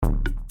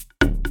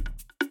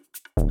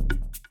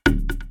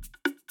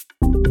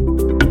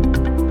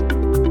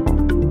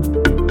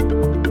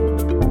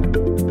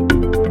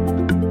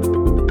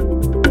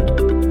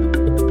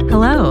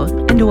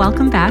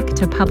welcome back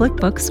to Public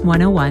Books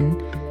 101,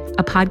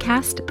 a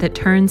podcast that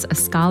turns a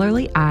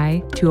scholarly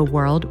eye to a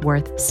world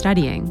worth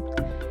studying.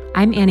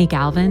 I'm Annie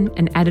Galvin,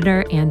 an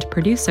editor and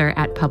producer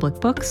at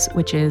Public Books,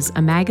 which is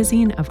a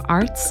magazine of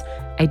arts,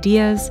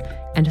 ideas,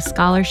 and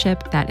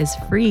scholarship that is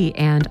free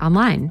and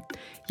online.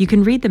 You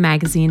can read the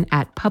magazine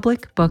at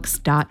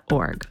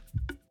publicbooks.org.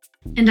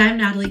 And I'm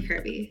Natalie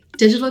Kirby,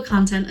 Digital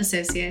Content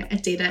Associate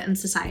at Data and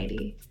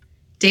Society.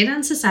 Data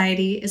and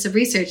Society is a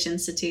research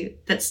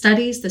institute that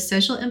studies the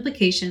social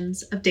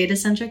implications of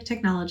data-centric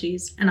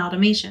technologies and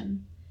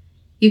automation.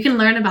 You can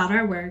learn about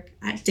our work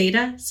at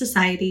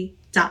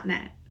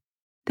datasociety.net.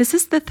 This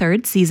is the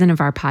third season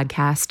of our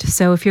podcast,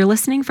 so if you're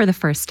listening for the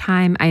first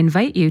time, I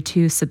invite you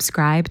to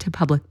subscribe to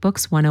Public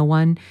Books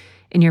 101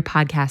 in your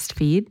podcast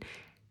feed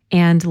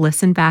and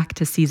listen back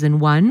to Season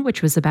 1,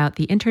 which was about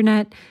the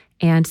internet,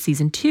 and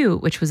Season 2,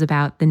 which was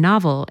about the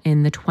novel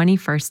in the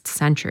 21st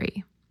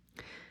century.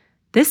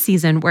 This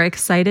season, we're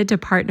excited to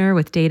partner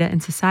with Data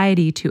and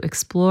Society to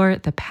explore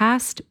the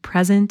past,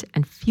 present,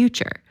 and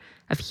future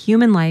of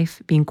human life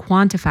being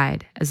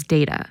quantified as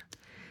data.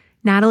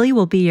 Natalie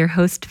will be your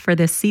host for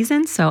this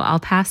season, so I'll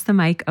pass the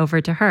mic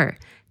over to her.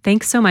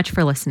 Thanks so much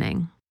for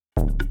listening.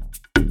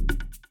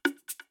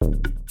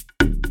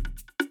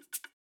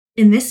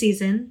 In this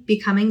season,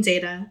 Becoming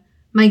Data,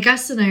 my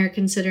guests and I are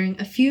considering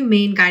a few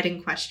main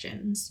guiding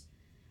questions.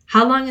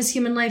 How long has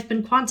human life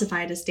been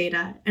quantified as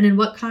data, and in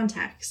what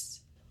contexts?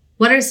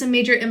 What are some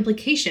major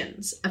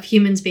implications of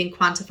humans being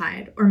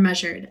quantified or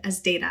measured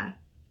as data?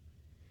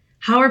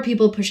 How are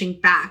people pushing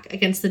back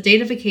against the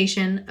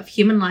datafication of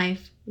human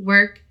life,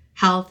 work,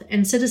 health,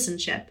 and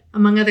citizenship,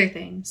 among other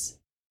things?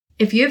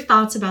 If you have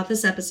thoughts about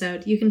this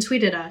episode, you can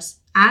tweet at us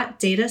at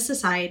Data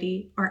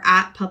Society or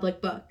at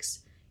Public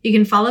Books. You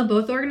can follow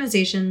both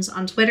organizations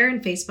on Twitter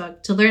and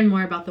Facebook to learn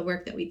more about the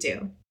work that we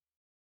do.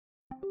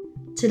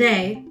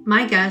 Today,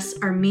 my guests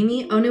are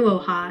Mimi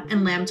Onuoha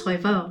and Lam Toi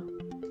Vo.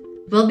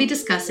 We'll be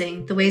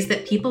discussing the ways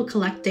that people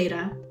collect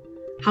data,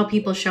 how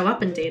people show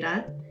up in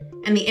data,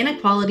 and the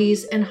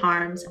inequalities and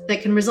harms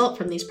that can result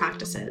from these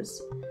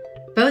practices.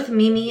 Both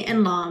Mimi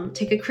and Lam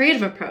take a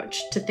creative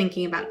approach to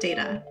thinking about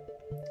data.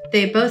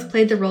 They have both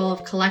played the role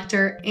of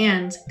collector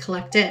and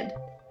collected.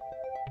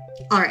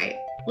 All right,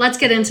 let's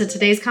get into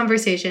today's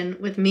conversation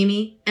with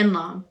Mimi and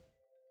Lam.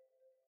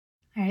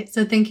 All right,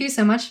 so thank you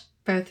so much,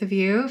 both of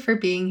you, for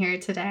being here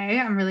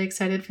today. I'm really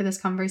excited for this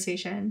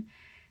conversation.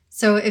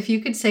 So if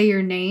you could say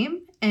your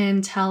name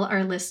and tell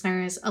our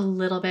listeners a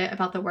little bit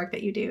about the work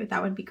that you do,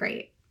 that would be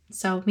great.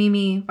 So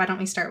Mimi, why don't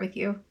we start with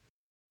you?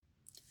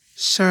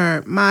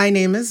 Sure. My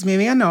name is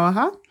Mimi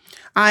Onuoha.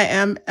 I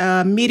am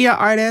a media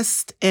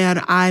artist,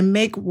 and I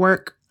make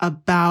work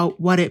about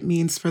what it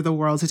means for the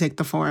world to take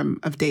the form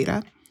of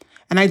data.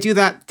 And I do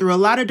that through a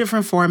lot of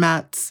different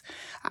formats.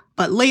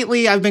 But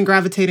lately, I've been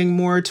gravitating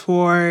more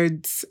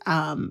towards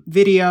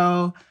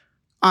video,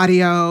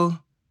 audio,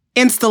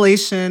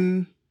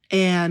 installation,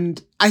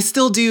 and I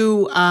still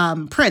do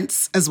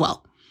prints as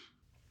well.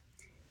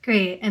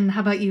 Great. And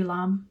how about you,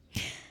 Lam?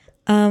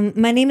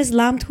 My name is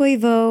Lam Toi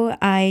Vo.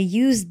 I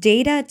use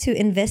data to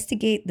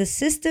investigate the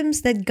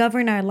systems that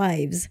govern our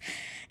lives.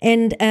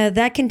 And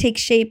that can take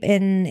shape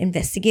in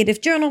investigative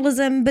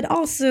journalism, but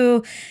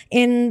also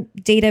in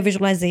data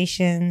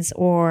visualizations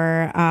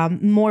or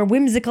more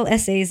whimsical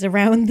essays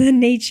around the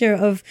nature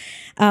of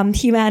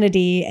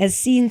humanity as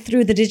seen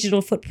through the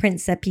digital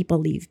footprints that people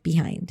leave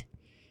behind.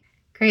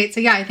 Great.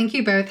 So yeah, I think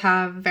you both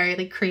have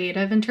very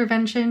creative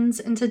interventions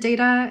into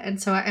data.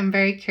 And so I'm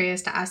very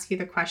curious to ask you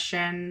the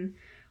question,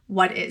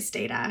 what is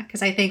data?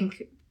 Because I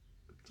think,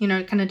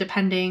 kind of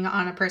depending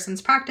on a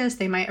person's practice,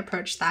 they might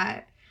approach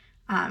that,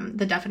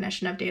 the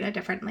definition of data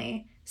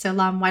differently. So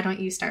Lam, why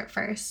don't you start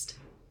first?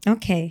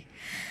 Okay.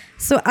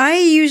 So I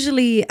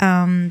usually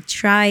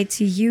try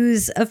to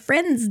use a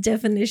friend's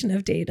definition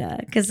of data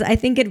because I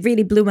think it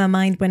really blew my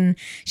mind when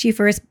she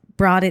first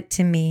brought it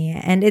to me.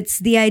 And it's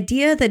the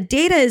idea that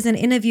data is an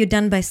interview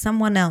done by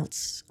someone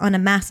else on a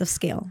massive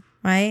scale,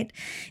 right?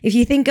 If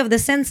you think of the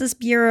Census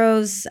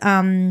Bureau's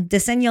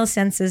decennial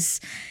census,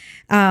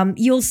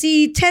 you'll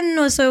see 10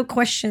 or so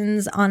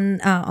questions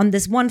on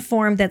this one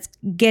form that's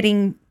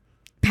getting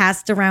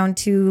passed around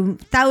to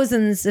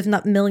thousands, if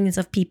not millions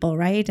of people,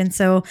 right? And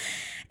so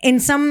to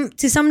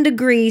some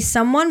degree,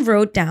 someone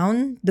wrote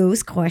down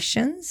those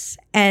questions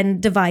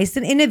and devised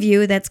an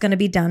interview that's going to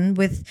be done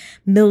with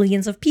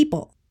millions of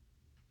people.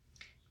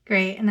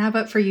 Great. And how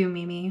about for you,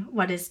 Mimi?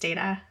 What is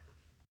data?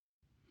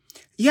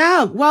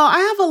 Yeah, well, I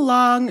have a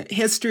long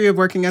history of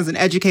working as an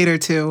educator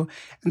too.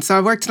 And so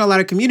I've worked in a lot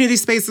of community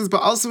spaces,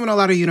 but also in a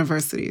lot of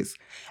universities.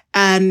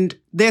 And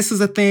this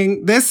is a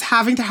thing, this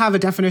having to have a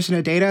definition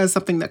of data is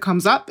something that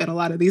comes up in a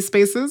lot of these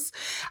spaces.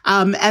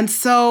 And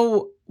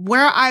so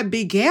where I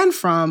began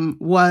from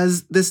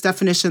was this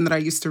definition that I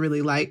used to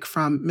really like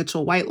from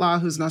Mitchell Whitelaw,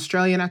 who's an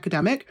Australian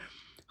academic,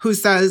 who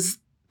says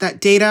that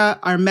data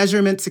are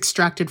measurements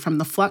extracted from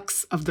the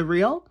flux of the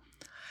real.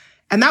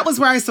 And that was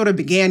where I sort of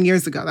began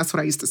years ago. That's what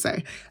I used to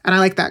say. And I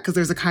like that because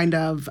there's a kind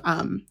of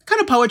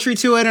poetry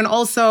to it. And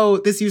also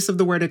this use of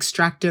the word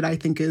extracted, I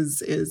think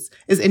is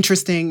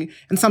interesting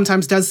and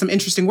sometimes does some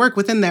interesting work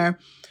within there.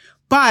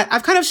 But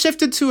I've kind of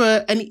shifted to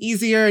an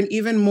easier and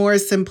even more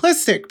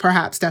simplistic,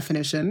 perhaps,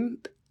 definition,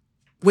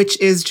 which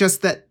is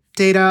just that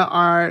data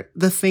are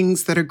the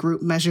things that a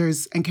group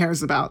measures and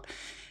cares about.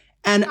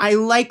 And I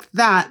like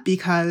that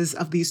because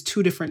of these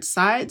two different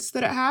sides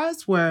that it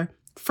has, where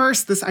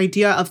first, this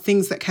idea of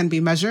things that can be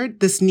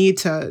measured, this need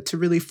to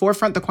really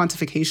forefront the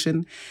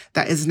quantification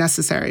that is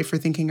necessary for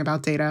thinking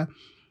about data.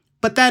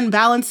 But then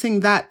balancing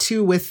that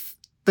too with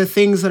the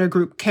things that a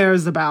group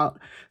cares about.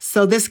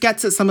 So this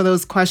gets at some of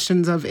those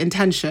questions of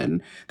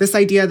intention, this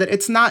idea that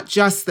it's not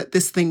just that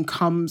this thing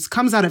comes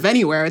out of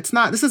anywhere.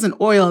 This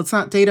isn't oil. It's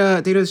not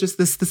data. Data is just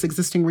this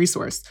existing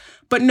resource.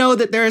 But know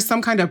that there is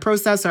some kind of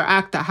process or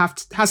act that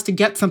has to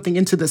get something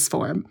into this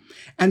form.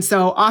 And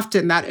so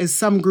often that is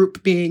some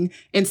group being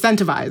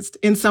incentivized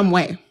in some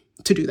way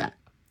to do that.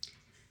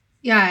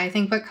 Yeah, I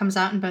think what comes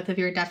out in both of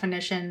your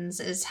definitions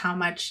is how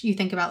much you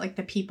think about like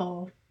the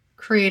people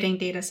creating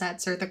data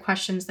sets or the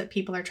questions that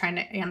people are trying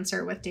to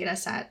answer with data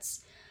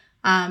sets.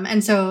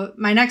 And so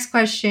my next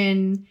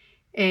question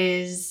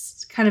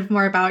is kind of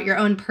more about your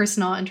own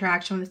personal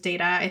interaction with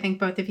data. I think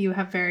both of you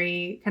have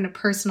very kind of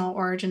personal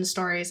origin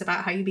stories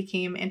about how you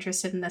became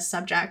interested in this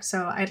subject.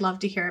 So I'd love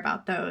to hear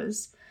about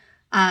those.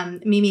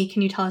 Mimi,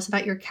 can you tell us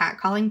about your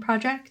catcalling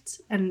project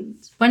and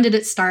when did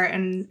it start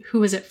and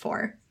who was it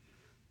for?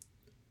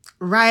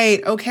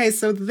 Right. Okay.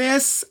 So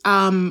this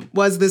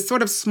was this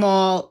sort of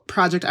small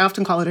project. I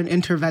often call it an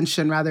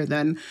intervention rather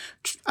than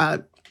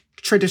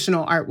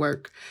traditional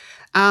artwork.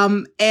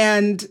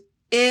 And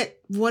it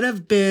would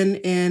have been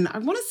in, I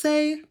want to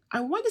say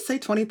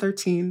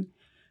 2013.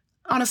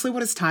 Honestly,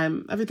 what is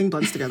time? Everything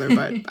blends together,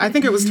 but I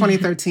think it was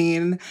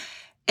 2013.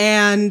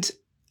 And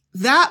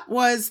that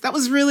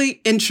was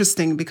really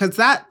interesting because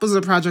that was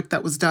a project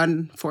that was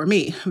done for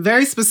me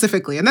very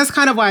specifically. And that's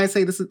kind of why I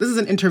say this is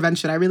an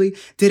intervention. I really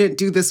didn't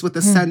do this with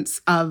a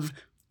sense of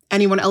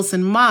anyone else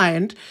in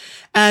mind.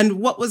 And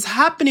what was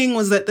happening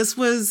was that this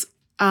was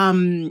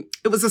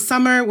it was a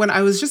summer when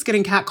I was just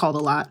getting catcalled a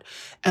lot.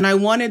 And I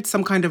wanted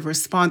some kind of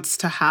response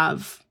to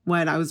have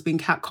when I was being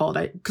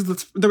catcalled.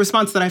 Because the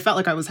response that I felt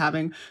like I was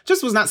having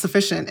just was not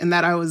sufficient in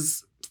that I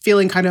was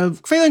feeling kind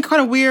of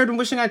weird and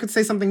wishing I could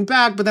say something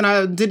back, but then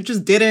I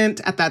just didn't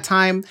at that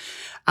time.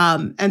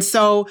 And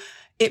so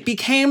it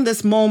became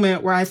this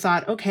moment where I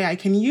thought, okay, I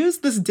can use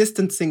this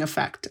distancing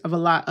effect of a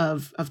lot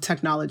of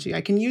technology.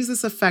 I can use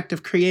this effect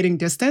of creating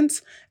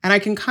distance, and I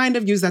can kind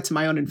of use that to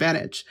my own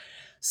advantage.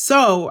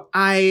 So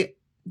I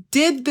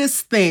did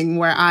this thing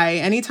where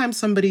anytime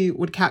somebody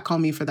would catcall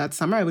me for that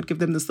summer, I would give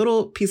them this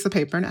little piece of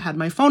paper and it had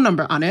my phone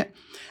number on it,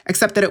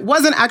 except that it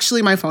wasn't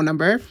actually my phone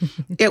number.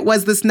 It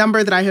was this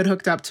number that I had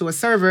hooked up to a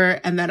server,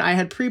 and then I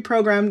had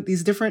pre-programmed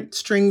these different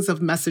strings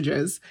of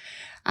messages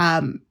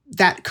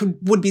that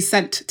would be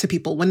sent to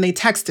people when they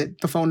texted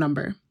the phone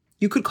number.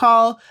 You could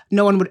call,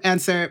 no one would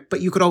answer, but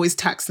you could always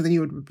text, and then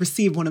you would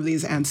receive one of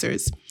these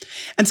answers.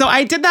 And so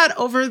I did that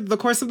over the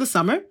course of the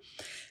summer.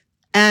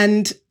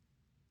 And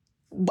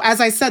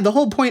as I said, the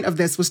whole point of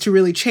this was to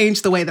really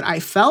change the way that I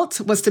felt,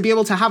 was to be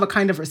able to have a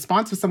kind of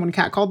response when someone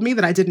catcalled me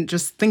that I didn't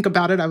just think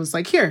about it. I was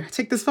like, here,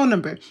 take this phone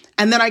number.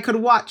 And then I could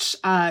watch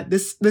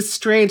this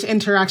strange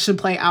interaction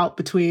play out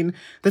between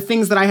the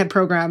things that I had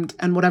programmed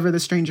and whatever the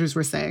strangers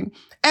were saying.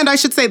 And I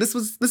should say this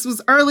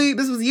was early,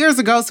 this was years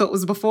ago, so it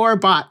was before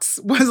bots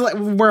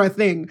were a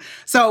thing.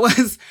 So it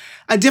was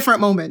a different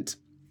moment.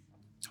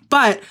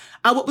 But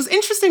what was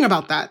interesting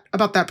about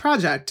that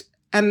project,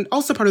 and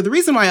also part of the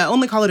reason why I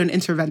only call it an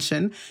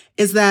intervention,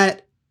 is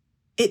that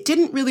it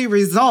didn't really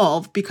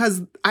resolve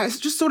because I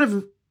just sort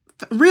of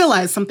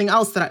realized something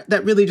else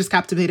that really just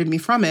captivated me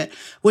from it,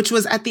 which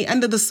was at the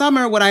end of the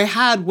summer, what I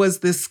had was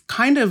this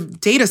kind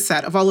of data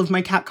set of all of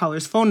my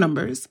catcallers' phone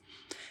numbers.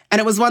 And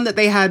it was one that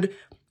they had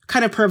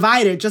kind of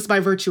provided just by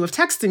virtue of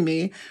texting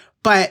me,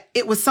 but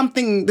it was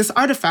this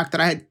artifact that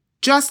I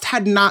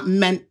had not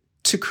meant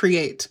to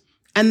create.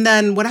 And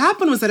then what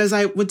happened was that as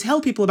I would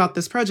tell people about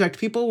this project,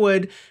 people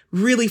would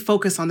really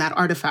focus on that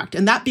artifact.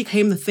 And that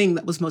became the thing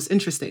that was most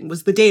interesting,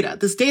 was the data.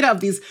 This data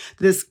of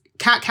this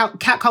cat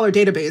caller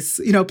database,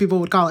 people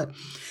would call it.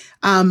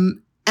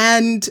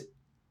 And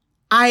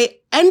I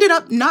ended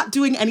up not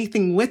doing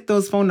anything with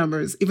those phone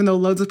numbers, even though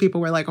loads of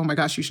people were like, oh my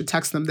gosh, you should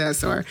text them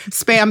this or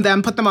spam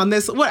them, put them on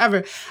this,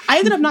 whatever. I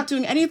ended up not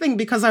doing anything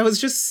because I was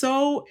just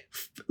so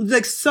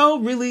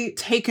really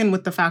taken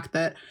with the fact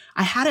that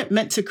I hadn't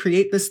meant to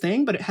create this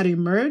thing, but it had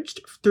emerged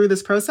through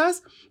this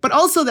process. But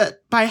also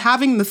that by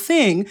having the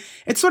thing,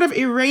 it sort of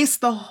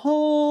erased the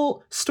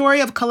whole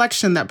story of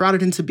collection that brought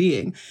it into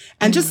being.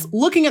 And just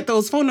looking at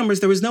those phone numbers,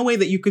 there was no way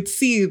that you could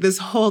see this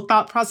whole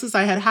thought process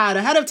I had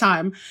ahead of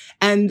time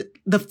and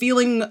the feeling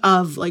feeling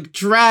of like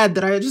dread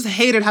that I just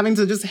hated having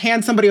to just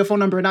hand somebody a phone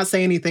number and not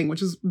say anything,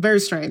 which is very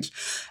strange.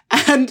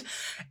 And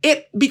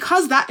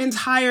because that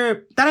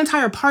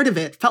entire part of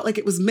it felt like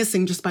it was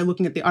missing just by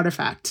looking at the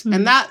artifact. Mm-hmm.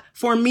 And that,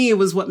 for me,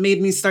 was what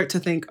made me start to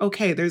think,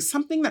 okay, there's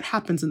something that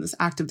happens in this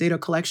act of data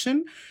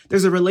collection.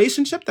 There's a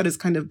relationship that is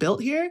kind of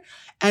built here,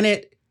 and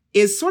it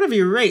is sort of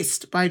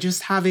erased by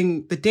just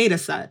having the data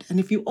set. And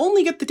if you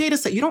only get the data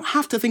set, you don't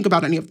have to think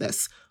about any of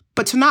this.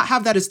 But to not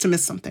have that is to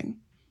miss something.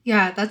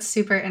 Yeah, that's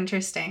super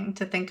interesting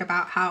to think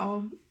about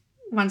how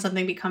when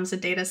something becomes a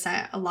data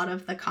set, a lot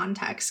of the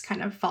context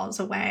kind of falls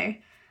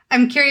away.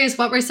 I'm curious,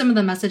 what were some of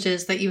the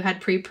messages that you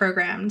had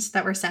pre-programmed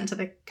that were sent to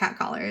the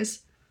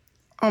catcallers?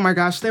 Oh my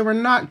gosh, they were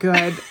not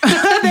good.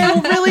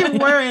 They really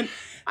weren't.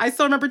 I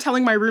still remember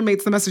telling my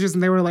roommates the messages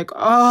and they were like,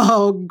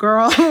 oh,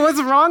 girl,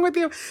 what's wrong with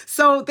you?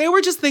 So they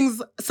were just things,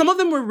 some of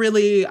them were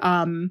really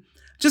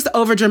just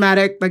over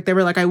dramatic. Like they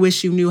were like, I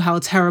wish you knew how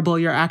terrible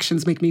your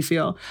actions make me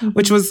feel,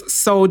 which was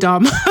so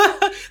dumb.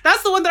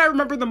 That's the one that I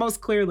remember the most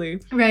clearly.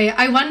 Right.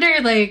 I wonder,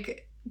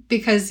 like,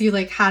 because you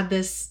like had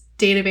this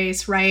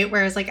database, right?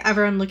 Whereas like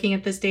everyone looking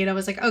at this data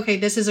was like, okay,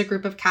 this is a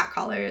group of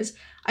catcallers.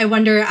 I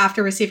wonder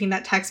after receiving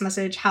that text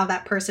message, how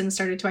that person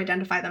started to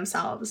identify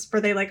themselves.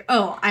 Were they like,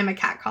 oh, I'm a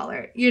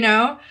catcaller, you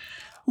know?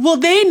 Well,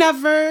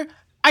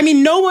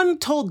 no one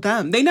told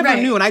them. They never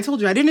knew. And I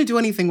told you, I didn't do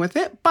anything with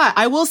it. But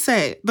I will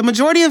say the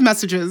majority of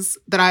messages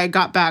that I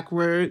got back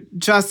were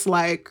just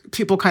like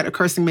people kind of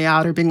cursing me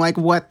out or being like,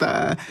 what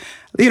the,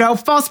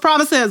 false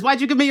promises.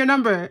 Why'd you give me your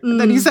number? And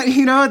then you said,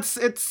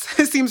 it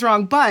seems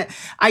wrong. But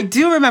I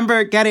do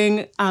remember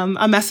getting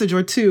a message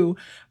or two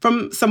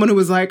from someone who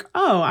was like,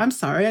 oh, I'm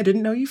sorry. I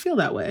didn't know you feel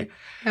that way.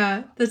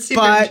 Yeah, that's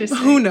super interesting.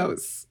 But who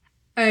knows?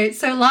 All right.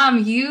 So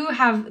Lam, you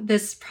have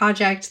this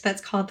project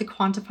that's called the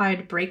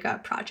Quantified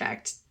Breakup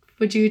Project.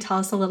 Would you tell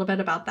us a little bit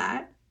about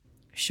that?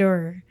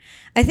 Sure.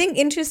 I think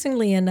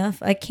interestingly enough,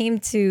 I came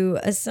to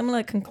a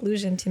similar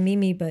conclusion to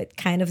Mimi, but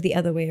kind of the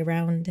other way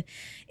around.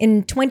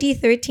 In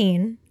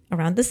 2013,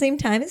 around the same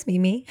time as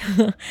Mimi,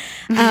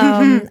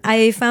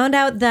 I found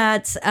out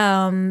that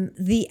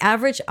the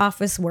average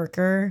office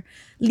worker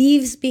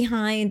leaves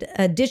behind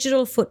a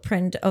digital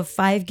footprint of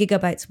 5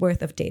 gigabytes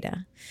worth of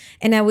data.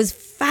 And I was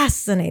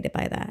fascinated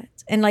by that.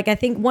 And I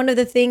think one of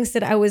the things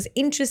that I was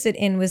interested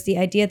in was the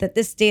idea that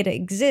this data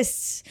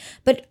exists,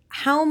 but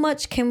how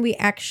much can we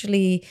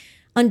actually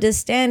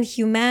understand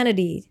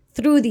humanity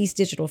through these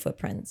digital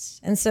footprints?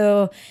 And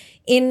so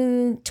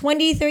in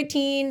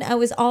 2013, I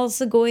was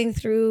also going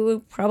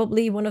through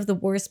probably one of the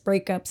worst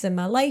breakups in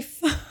my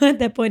life at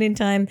that point in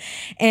time.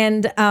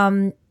 And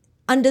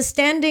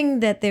understanding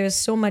that there's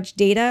so much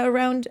data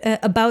around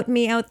about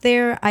me out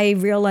there, I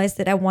realized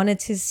that I wanted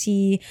to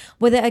see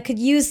whether I could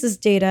use this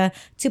data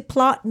to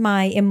plot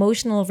my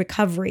emotional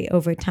recovery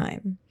over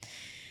time.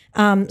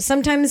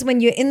 Sometimes when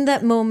you're in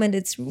that moment,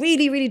 it's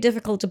really, really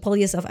difficult to pull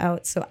yourself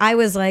out. So I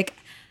was like,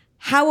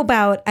 how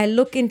about I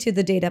look into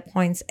the data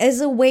points as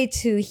a way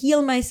to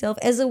heal myself,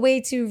 as a way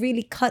to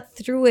really cut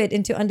through it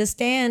and to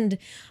understand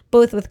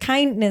both with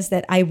kindness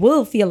that I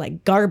will feel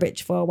like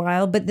garbage for a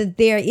while, but that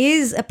there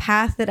is a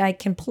path that I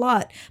can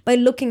plot by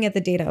looking at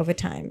the data over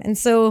time. And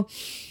so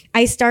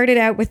I started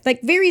out with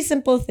very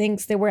simple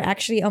things that were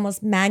actually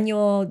almost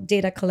manual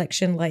data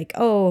collection, like,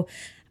 oh,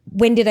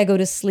 when did I go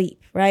to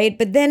sleep, right?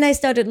 But then I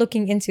started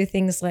looking into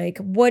things like,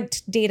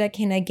 what data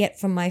can I get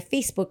from my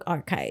Facebook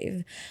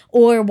archive?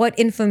 Or what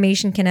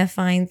information can I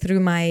find through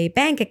my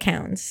bank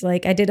accounts? I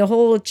did a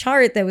whole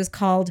chart that was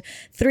called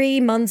 3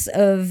 months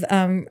of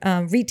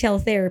retail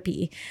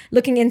therapy,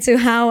 looking into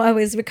how I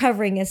was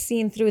recovering as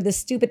seen through the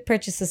stupid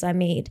purchases I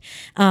made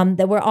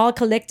that were all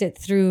collected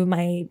through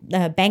my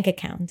bank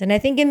account. And I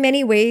think in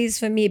many ways,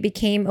 for me, it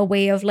became a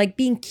way of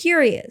being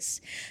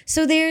curious.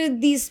 So there are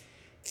these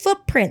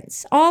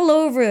footprints all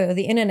over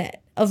the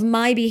internet of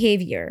my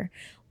behavior.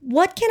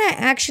 What can I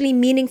actually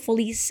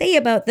meaningfully say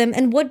about them,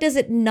 and what does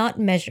it not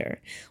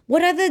measure?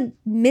 What are the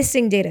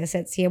missing data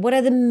sets here? What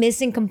are the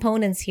missing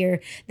components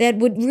here that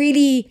would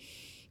really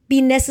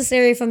be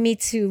necessary for me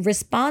to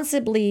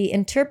responsibly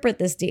interpret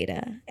this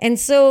data? And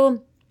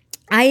so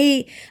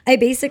I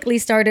basically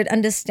started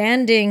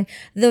understanding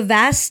the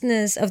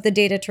vastness of the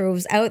data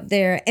troves out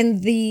there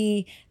and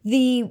the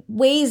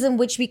ways in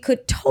which we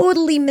could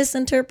totally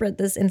misinterpret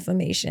this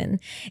information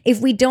if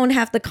we don't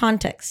have the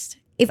context.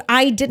 If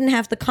I didn't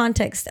have the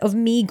context of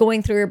me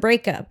going through a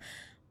breakup,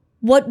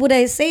 what would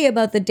I say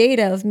about the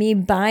data of me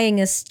buying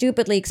a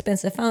stupidly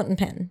expensive fountain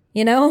pen?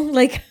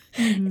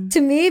 To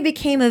me, it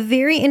became a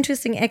very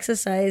interesting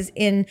exercise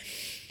in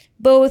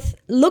both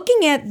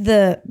looking at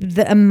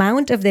the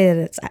amount of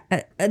data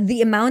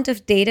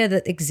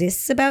that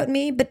exists about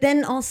me, but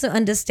then also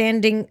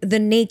understanding the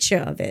nature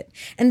of it.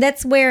 And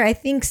that's where I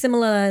think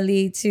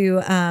similarly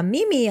to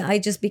Mimi, I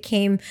just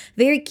became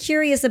very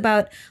curious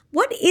about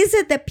what is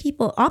it that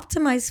people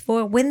optimize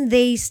for when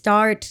they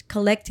start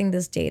collecting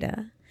this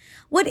data?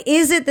 What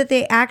is it that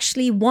they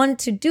actually want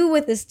to do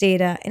with this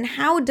data? And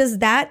how does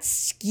that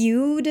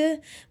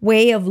skewed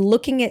way of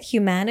looking at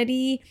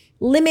humanity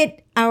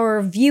limit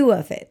our view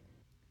of it?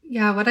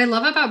 Yeah, what I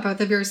love about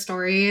both of your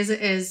stories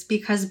is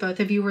because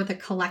both of you were the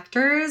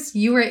collectors,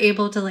 you were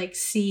able to like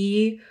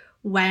see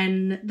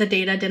when the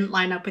data didn't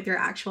line up with your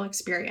actual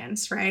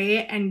experience,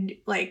 right? And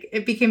like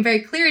it became very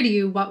clear to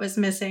you what was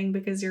missing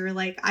because you were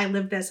like, I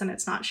live this and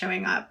it's not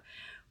showing up.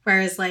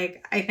 Whereas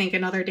like I think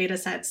in other data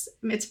sets,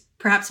 it's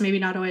perhaps maybe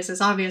not always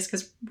as obvious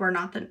because we're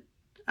not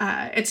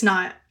it's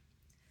not,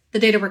 the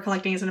data we're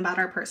collecting isn't about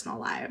our personal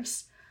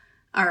lives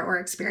or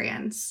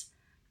experience.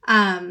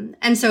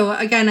 And so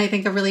again, I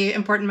think a really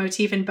important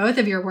motif in both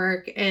of your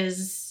work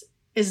is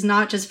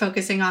not just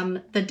focusing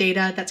on the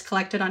data that's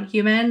collected on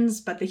humans,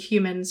 but the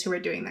humans who are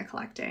doing the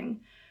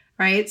collecting,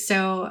 right?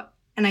 So,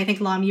 and I think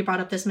Lam, you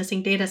brought up this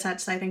missing data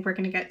sets that I think we're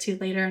going to get to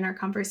later in our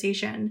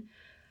conversation.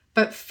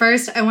 But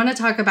first, I want to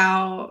talk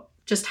about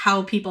just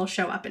how people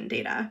show up in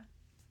data.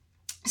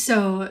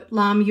 So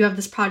Lam, you have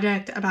this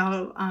project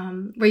about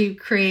where you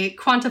create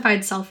quantified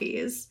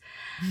selfies.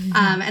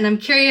 And I'm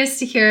curious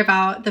to hear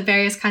about the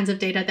various kinds of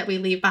data that we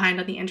leave behind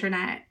on the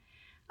internet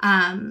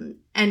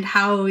and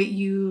how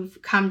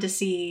you've come to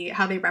see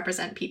how they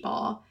represent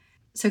people.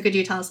 So could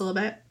you tell us a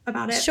little bit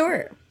about it?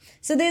 Sure.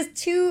 So there's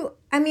two,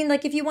 I mean,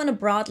 like if you want to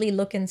broadly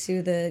look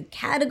into the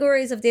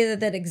categories of data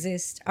that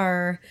exist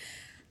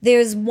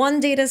there's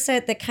one data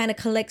set that kind of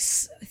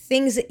collects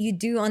things that you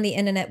do on the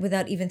internet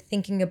without even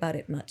thinking about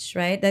it much,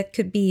 right? That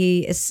could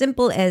be as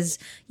simple as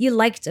you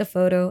liked a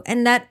photo,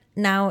 and that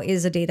now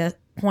is a data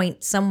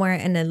point somewhere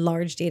in a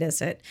large data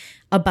set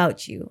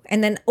about you.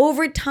 And then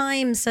over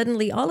time,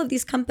 suddenly all of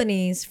these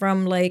companies,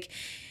 from like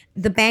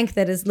the bank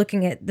that is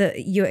looking at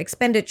your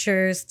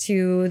expenditures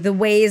to the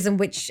ways in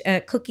which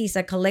cookies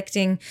are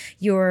collecting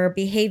your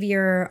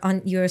behavior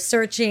on your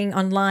searching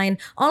online,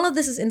 all of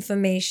this is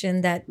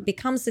information that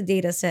becomes the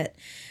data set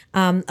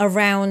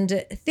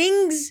around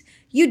things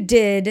you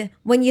did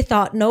when you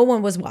thought no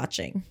one was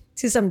watching,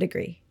 to some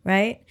degree,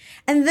 right?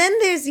 And then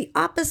there's the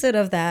opposite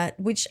of that,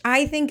 which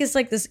I think is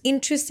like this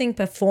interesting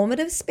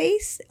performative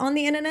space on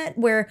the internet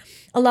where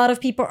a lot of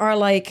people are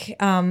like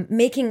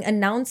making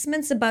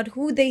announcements about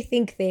who they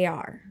think they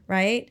are,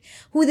 right?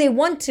 Who they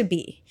want to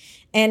be.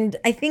 And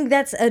I think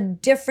that's a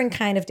different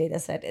kind of data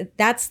set.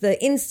 That's the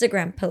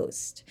Instagram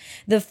post,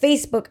 the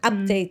Facebook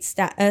update,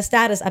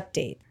 status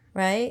update,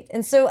 right?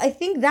 And so I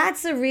think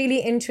that's a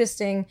really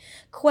interesting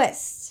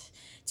quest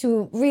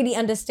to really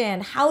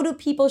understand. How do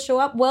people show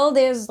up? Well,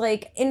 there's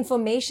like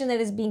information that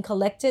is being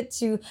collected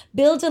to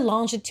build a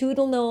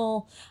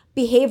longitudinal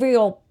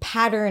behavioral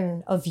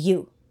pattern of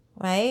you,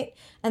 right?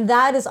 And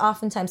that is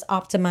oftentimes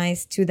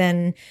optimized to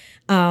then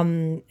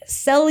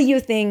sell you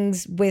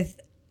things with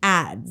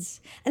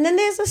ads. And then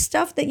there's the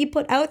stuff that you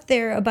put out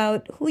there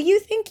about who you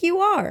think you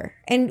are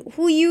and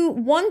who you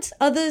want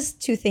others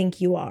to think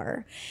you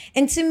are.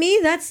 And to me,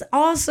 that's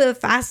also a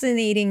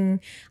fascinating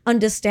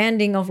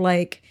understanding of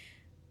like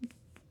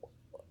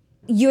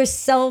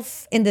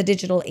yourself in the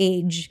digital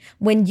age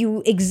when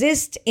you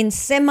exist in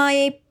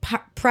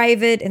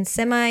semi-private and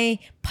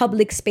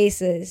semi-public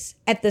spaces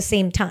at the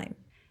same time.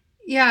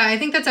 Yeah, I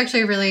think that's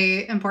actually a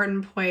really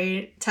important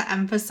point to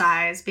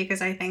emphasize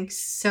because I think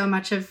so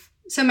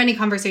many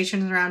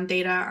conversations around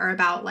data are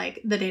about like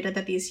the data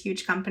that these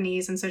huge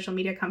companies and social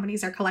media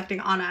companies are collecting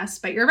on us.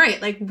 But you're right,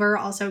 like we're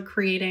also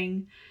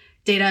creating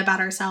data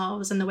about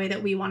ourselves and the way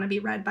that we want to be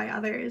read by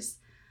others.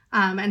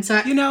 And so,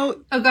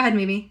 go ahead,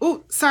 Mimi.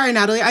 Oh, sorry,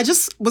 Natalie. I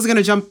just was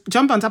going to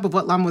jump on top of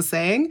what Lam was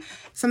saying.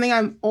 Something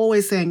I'm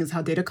always saying is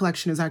how data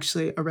collection is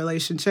actually a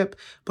relationship,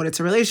 but it's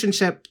a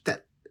relationship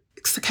that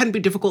can be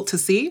difficult to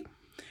see.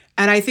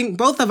 And I think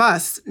both of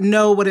us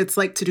know what it's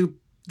like to do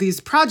these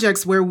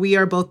projects where we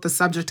are both the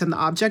subject and the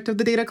object of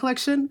the data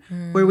collection,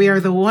 where we are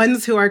the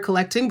ones who are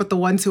collecting, but the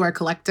ones who are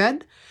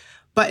collected.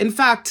 But in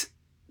fact,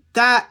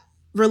 that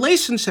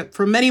relationship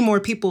for many more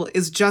people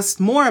is just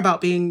more about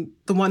being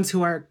the ones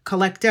who are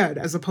collected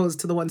as opposed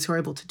to the ones who are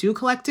able to do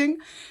collecting.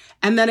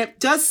 And then it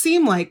does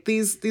seem like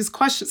these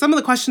questions, some of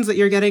the questions that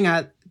you're getting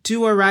at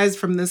do arise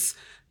from this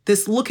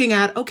looking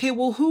at, okay,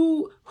 well,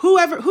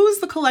 who's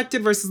the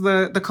collected versus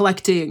the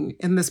collecting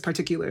in this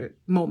particular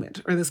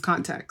moment or this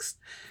context?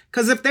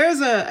 Because if there's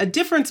a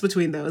difference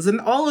between those,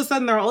 and all of a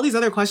sudden there are all these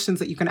other questions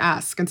that you can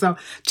ask. And so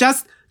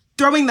just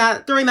throwing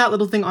that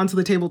little thing onto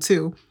the table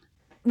too.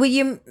 Were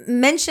you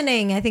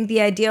mentioning, I think, the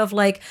idea of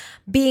like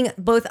being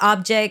both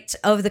object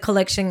of the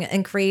collection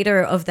and creator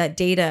of that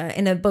data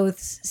in a both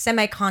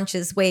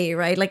semi-conscious way,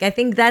 right? Like, I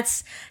think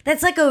that's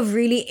like a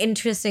really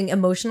interesting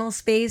emotional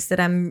space that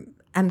I'm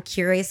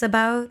curious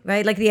about,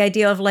 right? Like the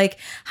idea of like,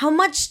 how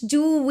much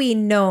do we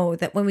know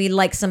that when we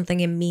like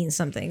something, it means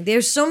something?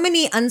 There's so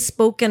many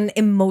unspoken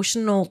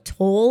emotional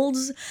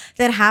tolls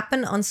that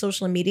happen on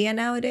social media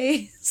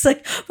nowadays. It's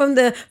like from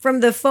the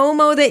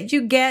FOMO that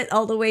you get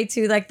all the way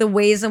to like the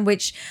ways in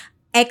which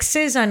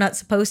exes are not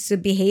supposed to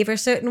behave a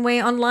certain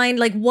way online.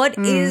 Like what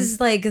is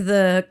like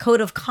the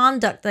code of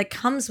conduct that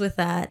comes with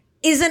that?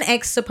 Is an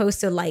ex supposed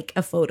to like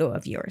a photo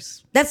of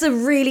yours? That's a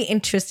really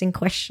interesting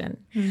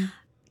question.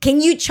 Can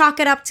you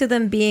chalk it up to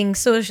them being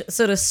sort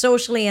of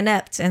socially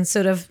inept and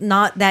sort of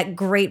not that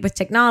great with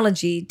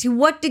technology? To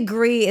what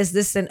degree is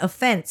this an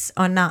offense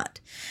or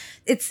not?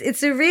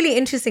 it's a really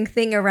interesting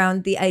thing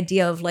around the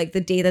idea of like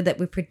the data that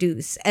we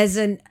produce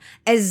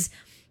as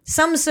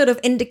some sort of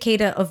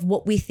indicator of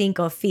what we think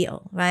or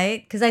feel,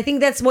 right? Because I think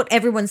that's what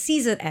everyone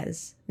sees it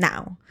as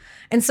now.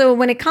 And so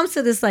when it comes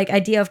to this like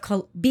idea of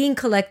being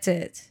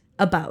collected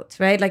about,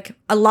 right? Like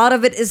a lot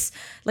of it is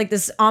like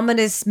this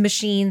ominous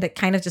machine that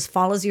kind of just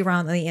follows you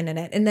around on the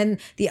internet. And then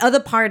the other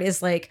part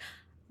is like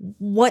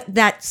what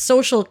that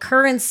social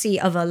currency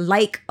of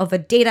a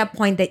data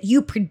point that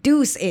you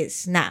produce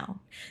is now.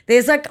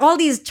 There's like all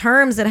these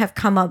terms that have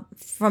come up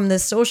from the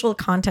social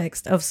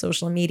context of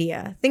social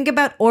media. Think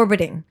about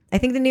orbiting. I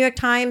think the New York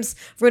Times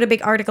wrote a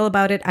big article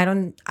about it.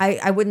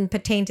 I wouldn't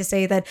pertain to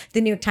say that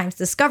the New York Times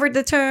discovered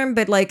the term,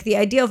 but like the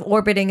idea of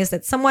orbiting is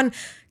that someone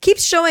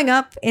keeps showing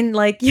up in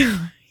like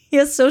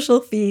your social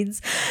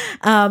feeds.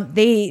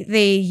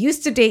 They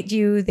used to date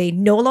you. They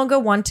no longer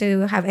want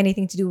to have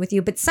anything to do with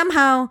you, but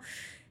somehow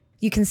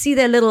you can see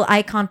their little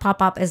icon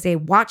pop up as they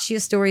watch your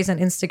stories on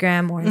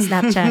Instagram or on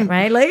Snapchat,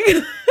 right? Like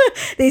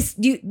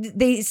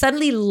they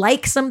suddenly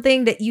like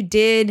something that you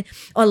did,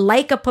 or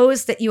like a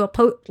post that you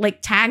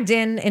like tagged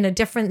in a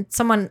different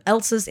someone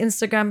else's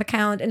Instagram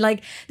account. And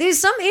like there's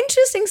some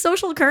interesting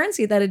social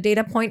currency that a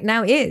data point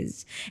now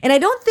is. And I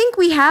don't think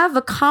we have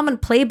a common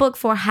playbook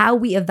for how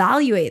we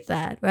evaluate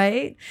that,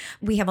 right?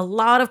 We have a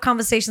lot of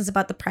conversations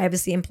about the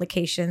privacy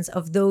implications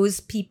of those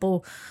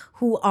people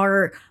who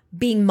are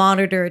being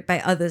monitored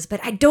by others. But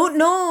I don't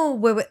know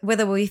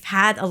whether we've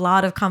had a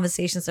lot of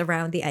conversations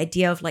around the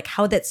idea of like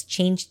how that's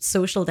changed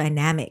social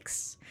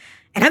dynamics.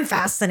 And I'm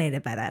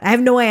fascinated by that. I have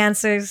no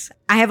answers.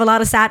 I have a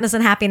lot of sadness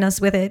and happiness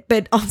with it,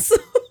 but also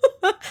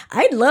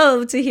I'd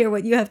love to hear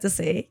what you have to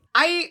say.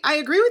 I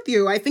agree with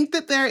you. I think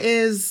that there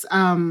is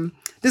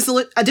this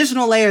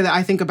additional layer that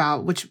I think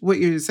about, which what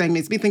you're saying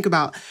makes me think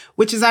about,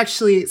 which is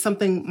actually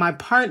something my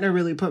partner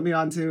really put me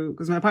onto,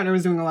 because my partner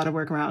was doing a lot of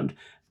work around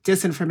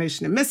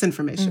disinformation and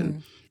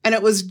misinformation. And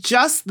it was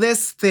just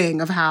this thing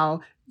of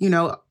how,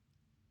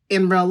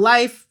 in real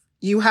life,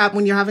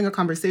 when you're having a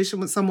conversation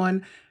with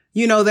someone,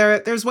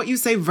 there's what you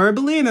say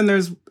verbally, and then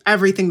there's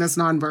everything that's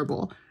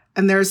nonverbal.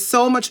 And there's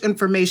so much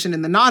information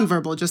in the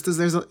nonverbal, just as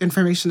there's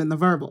information in the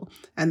verbal.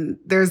 And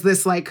there's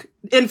this like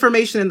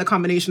information in the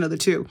combination of the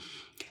two.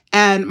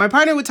 And my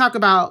partner would talk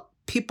about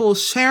people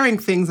sharing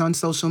things on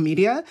social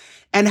media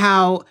and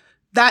how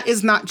that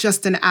is not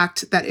just an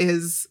act that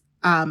is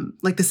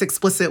like this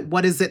explicit,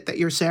 what is it that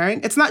you're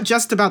sharing? It's not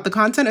just about the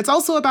content. It's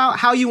also about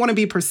how you want to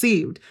be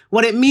perceived,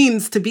 what it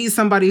means to be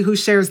somebody who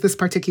shares this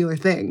particular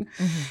thing.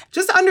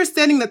 Just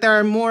understanding that there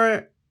are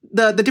more,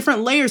 the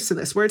different layers to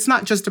this, where it's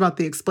not just about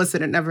the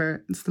explicit.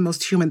 It's the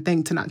most human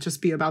thing to not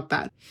just be about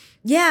that.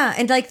 Yeah.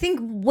 And I think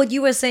what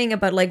you were saying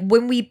about like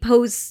when we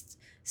post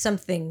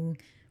something,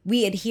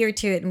 we adhere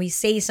to it and we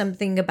say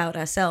something about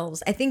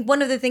ourselves. I think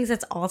one of the things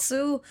that's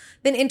also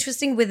been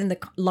interesting within the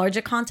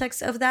larger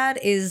context of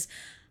that is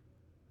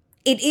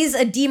it is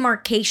a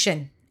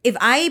demarcation. If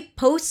I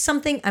post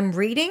something I'm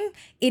reading,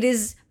 it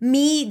is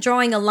me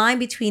drawing a line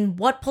between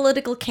what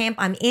political camp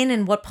I'm in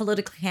and what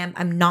political camp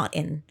I'm not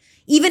in.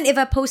 Even if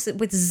I post it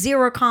with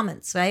 0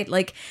 comments, right?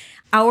 Like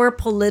our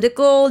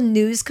political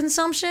news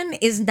consumption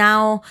is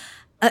now,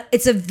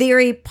 it's a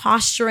very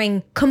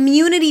posturing,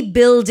 community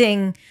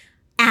building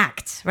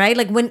act, right?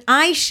 Like when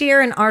I share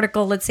an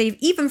article, let's say,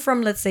 even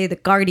from, let's say, The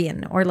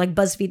Guardian or like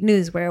BuzzFeed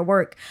News where I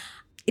work,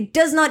 it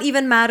does not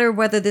even matter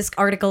whether this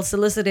article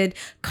solicited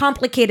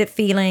complicated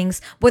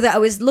feelings, whether I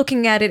was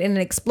looking at it in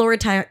an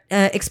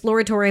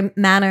exploratory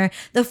manner.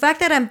 The fact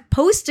that I'm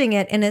posting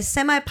it in a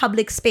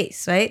semi-public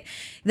space, right?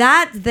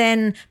 That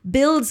then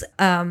builds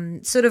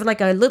sort of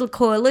like a little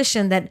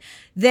coalition that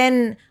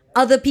then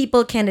other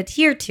people can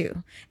adhere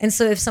to. And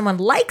so if someone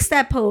likes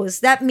that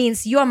post, that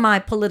means you're my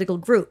political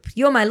group.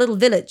 You're my little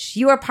village.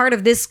 You are part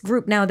of this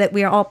group now that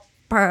we are all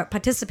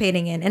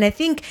participating in. And I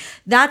think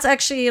that's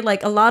actually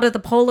like a lot of the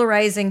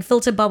polarizing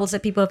filter bubbles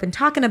that people have been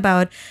talking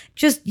about,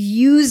 just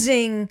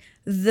using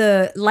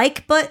the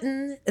like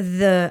button,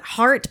 the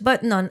heart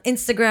button on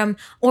Instagram,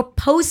 or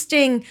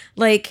posting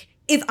like,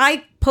 if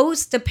I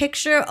post a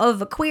picture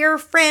of a queer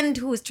friend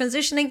who is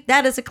transitioning,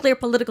 that is a clear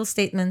political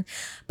statement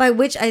by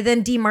which I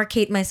then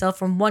demarcate myself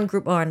from one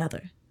group or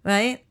another,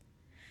 right?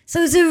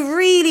 So it's a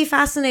really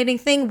fascinating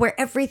thing where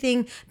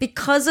everything,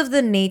 because of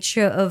the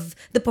nature of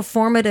the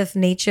performative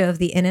nature of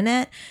the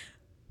internet,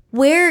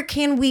 where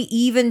can we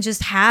even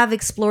just have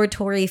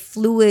exploratory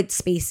fluid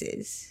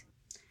spaces?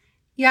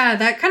 Yeah,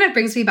 that kind of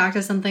brings me back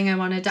to something I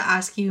wanted to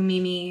ask you,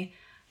 Mimi.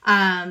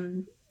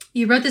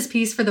 You wrote this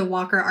piece for the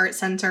Walker Art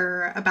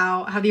Center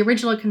about how the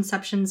original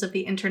conceptions of the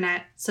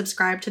internet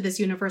subscribe to this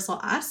universal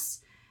us.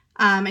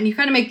 And you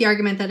kind of make the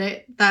argument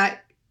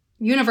that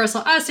universal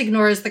us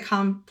ignores the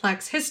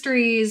complex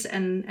histories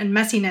and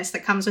messiness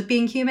that comes with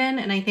being human.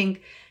 And I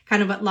think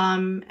kind of what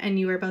Lam and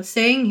you were both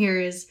saying here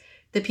is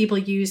that people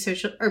use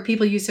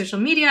social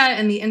media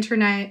and the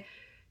internet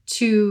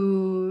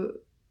to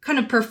kind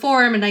of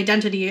perform an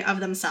identity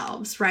of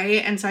themselves,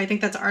 right? And so I think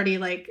that's already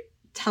like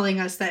telling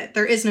us that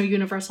there is no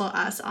universal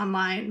us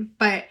online.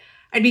 But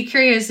I'd be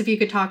curious if you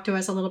could talk to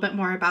us a little bit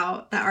more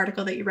about that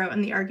article that you wrote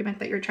and the argument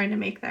that you're trying to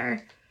make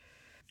there.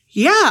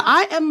 Yeah,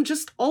 I am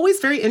just always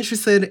very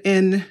interested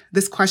in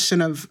this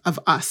question of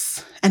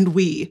us and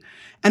we,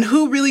 and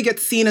who really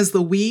gets seen as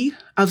the we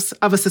of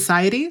a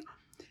society.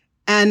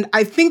 And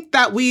I think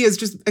that we is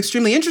just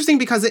extremely interesting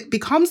because it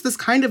becomes this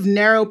kind of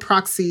narrow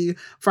proxy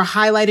for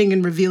highlighting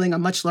and revealing a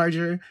much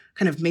larger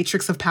kind of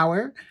matrix of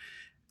power.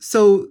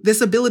 So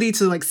this ability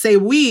to like say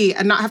we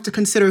and not have to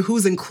consider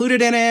who's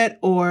included in it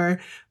or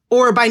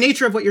by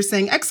nature of what you're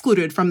saying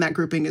excluded from that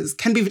grouping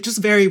can be just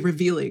very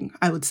revealing,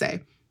 I would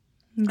say.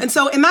 Mm-hmm. And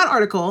so in that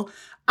article,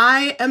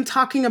 I am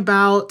talking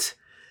about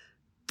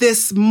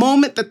this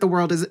moment that the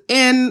world is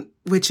in,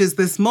 which is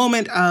this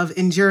moment of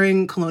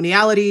enduring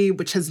coloniality,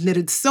 which has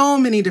knitted so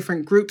many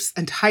different groups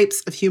and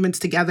types of humans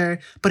together,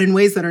 but in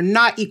ways that are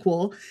not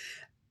equal.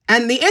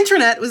 And the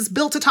internet was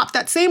built atop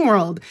that same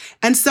world.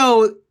 And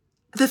so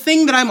the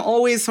thing that I'm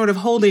always sort of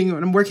holding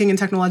when I'm working in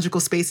technological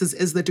spaces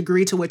is the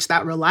degree to which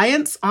that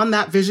reliance on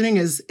that visioning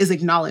is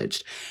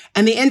acknowledged.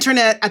 And the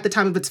internet at the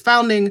time of its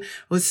founding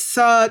was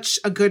such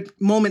a good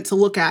moment to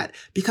look at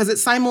because it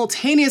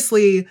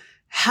simultaneously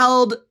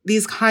held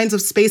these kinds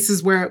of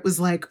spaces where it was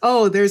like,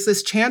 oh, there's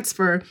this chance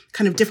for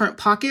kind of different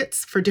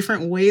pockets, for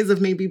different ways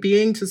of maybe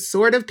being to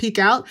sort of peek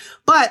out.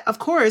 But of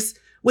course,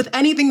 with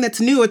anything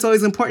that's new, it's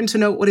always important to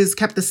note what is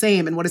kept the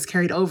same and what is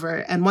carried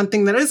over. And one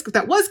thing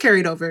that was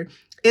carried over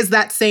is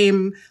that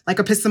same like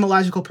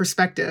epistemological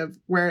perspective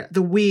where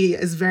the we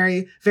is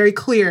very, very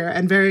clear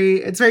and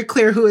it's very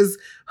clear who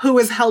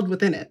is held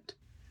within it.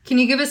 Can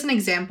you give us an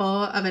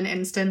example of an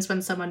instance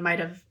when someone might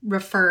have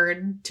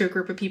referred to a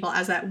group of people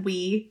as that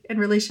we in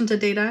relation to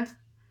data?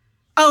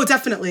 Oh,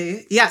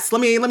 definitely. Yes.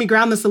 Let me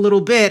ground this a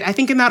little bit. I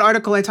think in that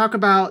article, I talk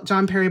about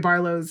John Perry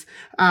Barlow's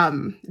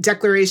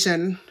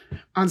declaration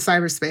on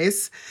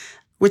cyberspace,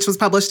 which was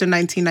published in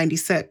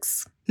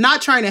 1996.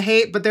 Not trying to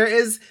hate, but there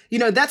is,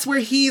 that's where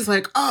he's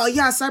like, oh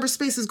yeah,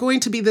 cyberspace is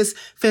going to be this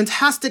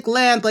fantastic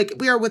land. Like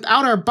we are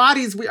without our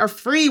bodies. We are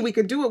free. We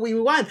could do what we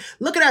want.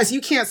 Look at us. You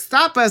can't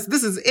stop us.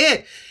 This is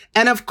it.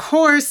 And of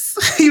course,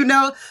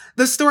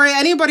 the story,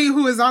 anybody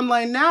who is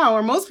online now,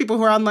 or most people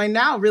who are online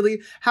now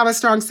really have a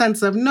strong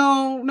sense of,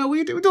 no,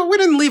 we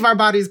didn't leave our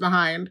bodies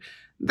behind.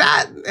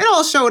 That it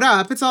all showed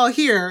up. It's all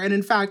here. And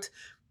in fact,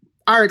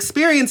 our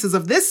experiences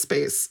of this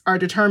space are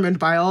determined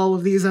by all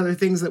of these other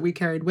things that we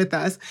carried with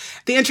us.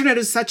 The internet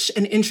is such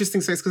an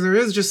interesting space because there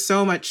is just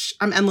so much,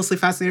 I'm endlessly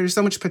fascinated. There's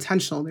so much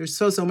potential. There's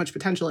so much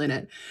potential in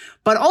it.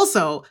 But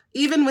also,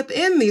 even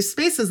within these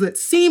spaces that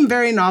seem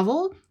very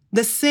novel,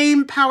 the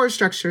same power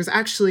structures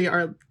actually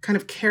are kind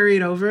of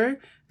carried over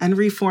and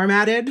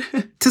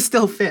reformatted to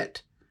still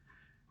fit,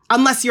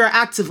 unless you're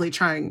actively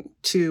trying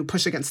to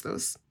push against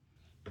those.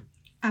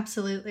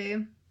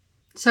 Absolutely.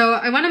 So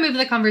I want to move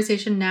the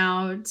conversation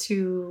now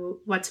to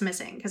what's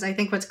missing, because I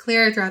think what's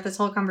clear throughout this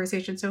whole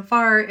conversation so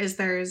far is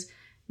there's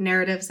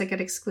narratives that get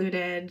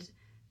excluded,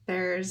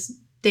 there's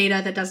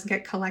data that doesn't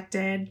get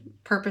collected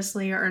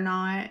purposely or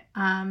not.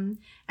 And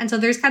so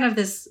there's kind of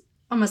this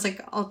almost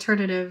like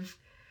alternative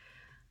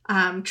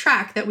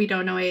track that we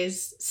don't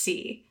always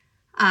see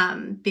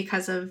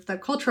because of the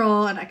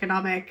cultural and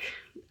economic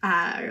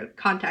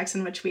context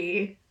in which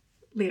we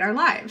lead our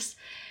lives.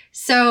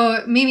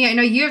 So, Mimi, I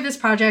know you have this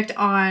project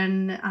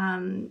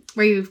on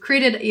where you've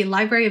created a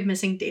library of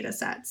missing data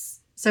sets.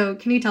 So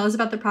can you tell us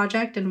about the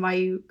project and why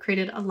you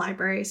created a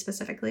library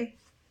specifically?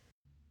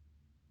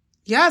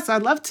 Yes,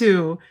 I'd love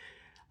to.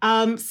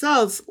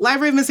 So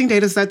Library of Missing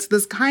Data Sets,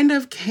 this kind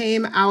of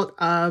came out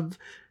of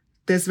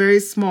this very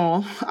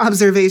small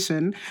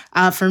observation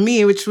for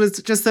me, which was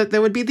just that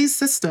there would be these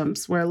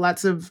systems where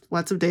lots of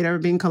data are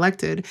being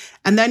collected.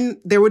 And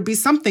then there would be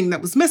something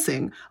that was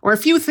missing, or a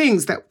few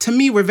things that to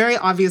me were very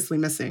obviously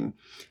missing.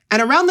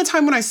 And around the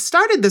time when I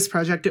started this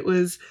project, it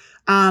was,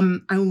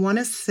 I want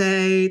to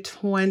say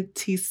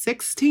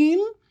 2016,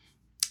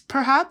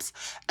 perhaps.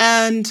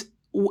 And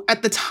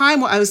at the time,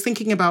 what I was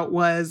thinking about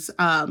was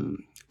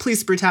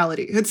police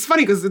brutality. It's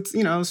funny because it's,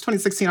 it was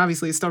 2016,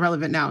 obviously it's still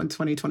relevant now in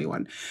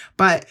 2021.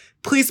 But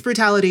police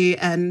brutality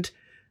and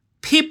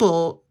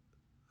people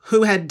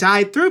who had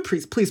died through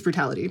police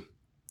brutality.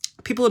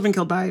 People have been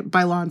killed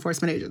by law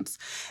enforcement agents.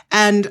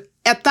 And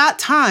at that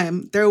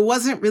time, there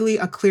wasn't really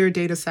a clear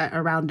data set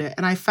around it.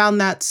 And I found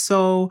that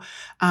so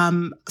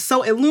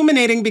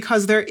illuminating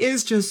because there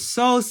is just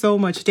so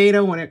much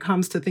data when it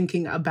comes to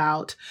thinking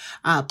about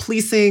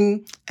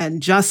policing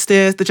and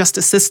justice, the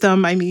justice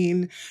system,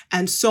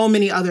 and so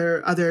many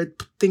other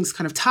things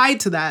kind of tied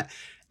to that.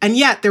 And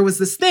yet there was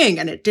this thing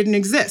and it didn't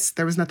exist.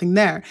 There was nothing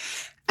there.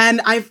 And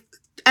I've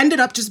ended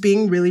up just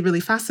being really, really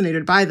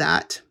fascinated by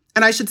that.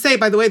 And I should say,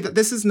 by the way, that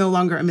this is no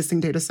longer a missing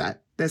data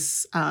set.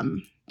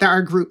 There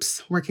are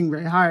groups working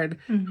very hard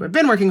who have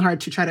been working hard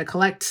to try to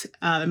collect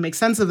and make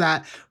sense of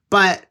that.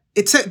 But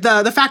it's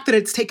the fact that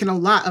it's taken a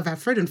lot of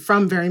effort and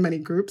from very many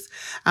groups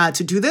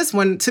to do this,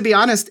 when, to be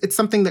honest, it's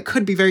something that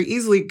could be very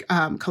easily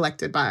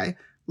collected by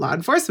law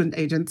enforcement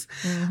agents,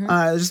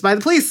 just by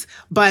the police.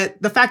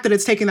 But the fact that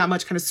it's taken that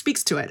much kind of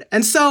speaks to it.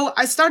 And so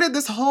I started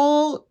this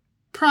whole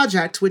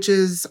project, which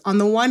is on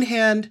the one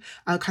hand,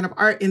 a kind of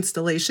art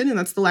installation, and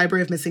that's the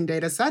Library of Missing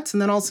Data Sets,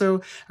 and then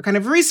also a kind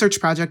of research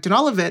project. And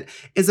all of it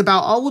is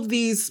about all of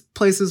these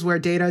places where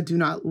data do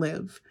not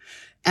live.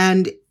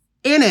 And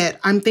in it,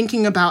 I'm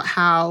thinking about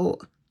how,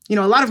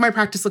 a lot of my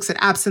practice looks at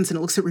absence and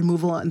it looks at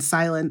removal and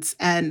silence.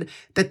 And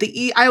that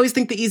I always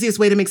think the easiest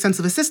way to make sense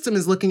of a system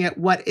is looking at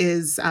what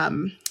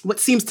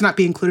seems to not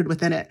be included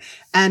within it,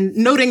 and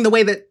noting the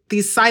way that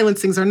these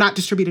silencings are not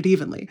distributed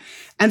evenly.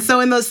 And so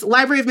in this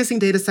Library of Missing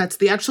Data Sets,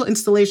 the actual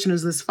installation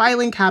is this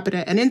filing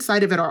cabinet, and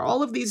inside of it are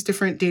all of these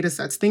different data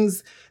sets,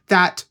 things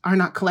that are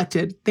not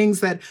collected, things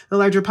that the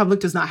larger public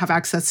does not have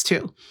access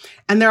to.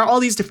 And there are all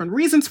these different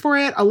reasons for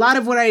it. A lot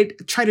of what I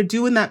try to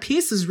do in that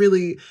piece is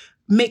really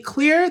make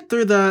clear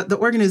through the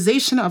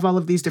organization of all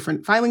of these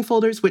different filing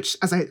folders, which,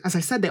 as I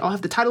said, they all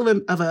have the title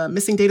of a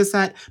missing data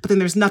set, but then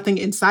there's nothing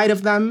inside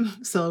of them.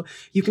 So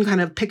you can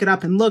kind of pick it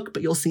up and look,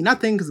 but you'll see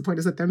nothing because the point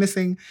is that they're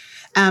missing.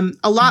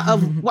 A lot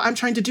of what I'm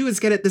trying to do is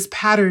get at this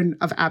pattern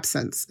of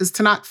absence, is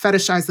to not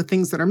fetishize the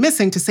things that are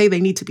missing to say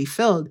they need to be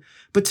filled,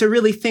 but to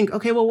really think,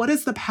 okay, well, what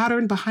is the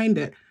pattern behind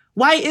it?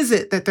 Why is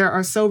it that there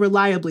are so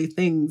reliably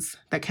things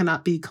that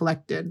cannot be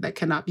collected, that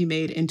cannot be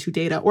made into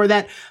data, or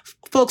that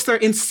folks are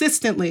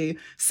insistently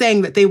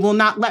saying that they will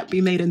not let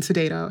be made into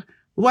data?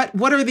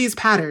 What are these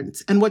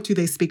patterns, and what do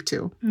they speak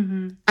to?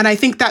 Mm-hmm. And I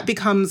think that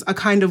becomes a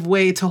kind of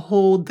way to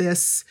hold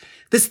this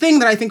thing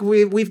that I think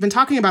we've been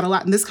talking about a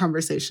lot in this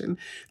conversation,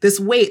 this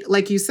weight,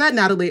 like you said,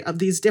 Natalie, of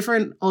these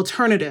different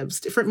alternatives,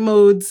 different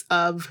modes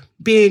of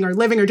being or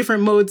living, or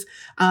different modes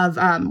of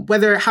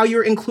whether how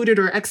you're included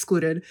or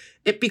excluded.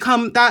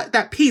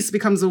 That piece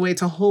becomes a way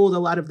to hold a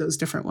lot of those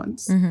different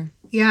ones. Mm-hmm.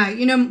 Yeah,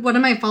 one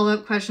of my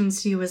follow-up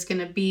questions to you was going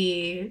to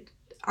be,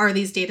 are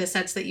these data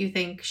sets that you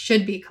think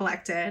should be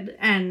collected?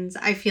 And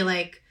I feel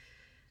like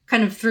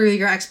kind of through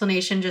your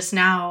explanation just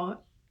now,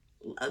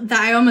 that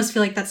I almost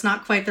feel like that's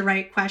not quite the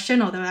right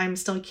question, although I'm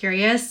still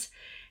curious,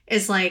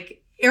 is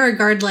like,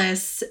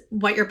 irregardless,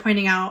 what you're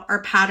pointing out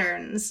are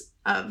patterns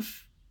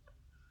of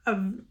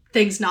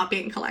things not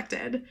being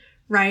collected,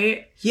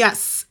 right?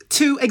 Yes,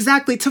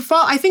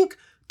 I think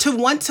to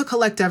want to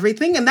collect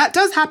everything, and that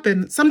does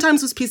happen.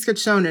 Sometimes this piece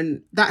gets shown,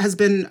 and that has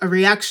been a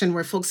reaction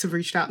where folks have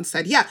reached out and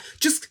said, yeah,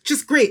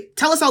 just great.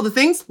 Tell us all the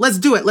things. Let's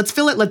do it. Let's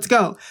fill it. Let's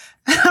go.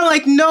 And I'm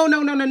like, no.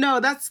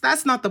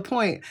 That's not the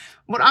point.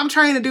 What I'm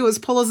trying to do is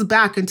pull us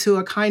back into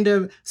a kind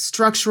of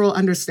structural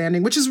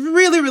understanding, which is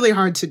really, really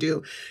hard to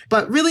do.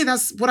 But really,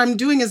 that's what I'm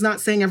doing, is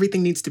not saying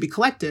everything needs to be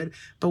collected.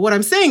 But what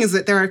I'm saying is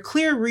that there are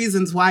clear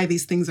reasons why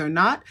these things are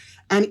not.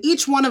 And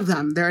each one of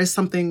them, there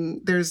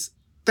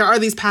are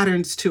these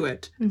patterns to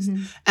it.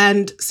 Mm-hmm.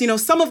 And,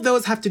 some of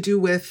those have to do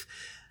with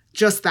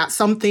just that.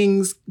 Some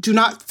things do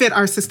not fit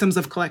our systems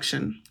of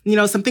collection.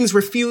 Some things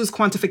refuse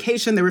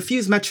quantification. They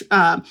refuse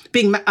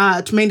being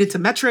made into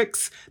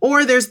metrics.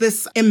 Or there's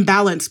this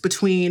imbalance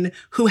between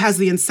who has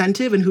the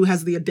incentive and who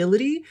has the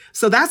ability.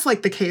 So that's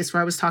like the case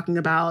where I was talking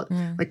about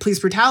like police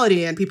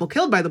brutality and people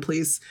killed by the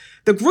police.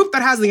 The group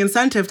that has the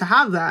incentive to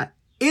have that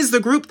is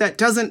the group that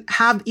doesn't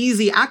have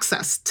easy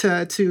access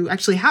to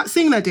actually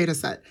seeing that data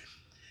set.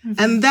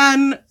 Mm-hmm. And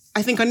then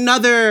I think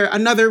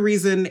another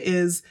reason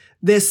is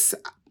this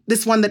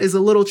one that is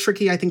a little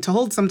tricky, I think, to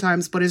hold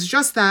sometimes, but is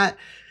just that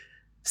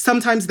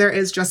sometimes there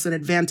is just an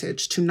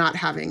advantage to not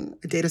having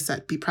a data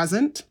set be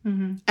present.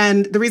 Mm-hmm.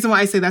 And the reason why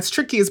I say that's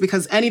tricky is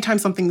because anytime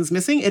something is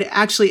missing, it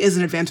actually is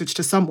an advantage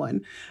to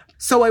someone.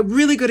 So a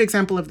really good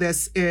example of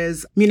this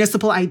is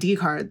municipal ID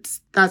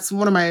cards. That's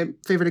one of my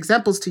favorite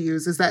examples to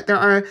use, is that there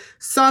are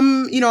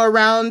some,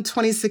 around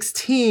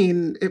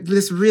 2016,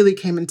 this really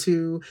came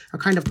into a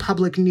kind of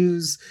public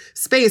news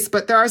space,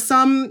 but there are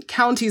some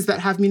counties that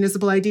have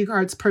municipal ID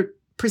cards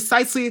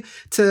precisely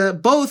to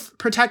both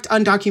protect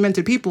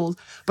undocumented people,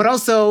 but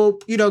also,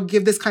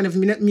 give this kind of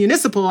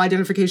municipal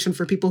identification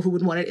for people who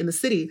would want it in the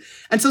city.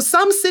 And so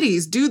some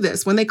cities do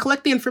this. When they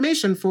collect the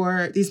information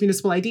for these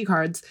municipal ID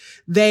cards,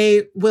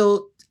 they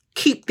will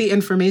keep the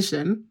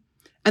information.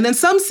 And then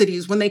some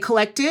cities, when they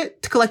collect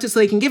it so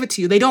they can give it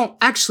to you, they don't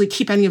actually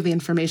keep any of the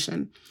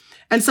information.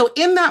 And so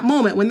in that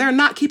moment, when they're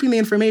not keeping the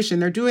information,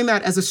 they're doing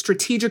that as a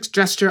strategic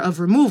gesture of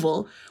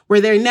removal,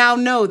 where they now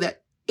know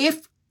that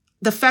if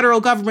the federal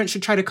government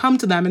should try to come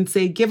to them and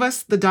say, give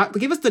us the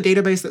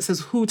database that says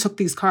who took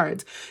these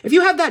cards. If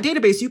you have that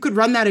database, you could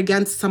run that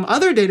against some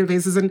other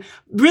databases and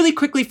really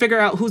quickly figure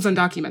out who's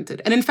undocumented.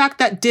 And in fact,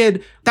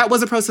 that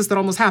was a process that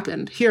almost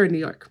happened here in New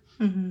York.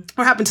 Mm-hmm.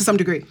 Or happened to some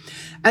degree.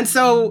 And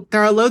so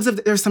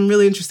there's some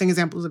really interesting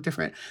examples of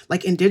different,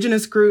 like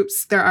indigenous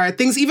groups. There are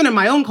things, even in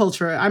my own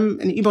culture, I'm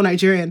an Igbo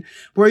Nigerian,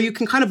 where you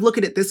can kind of look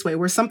at it this way,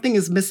 where something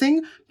is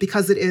missing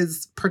because it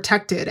is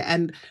protected,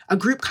 and a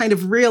group kind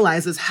of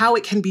realizes how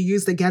it can be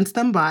used against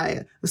them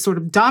by the sort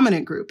of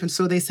dominant group. And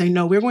so they say,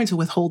 no, we're going to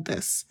withhold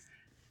this.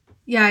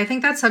 Yeah, I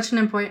think that's such an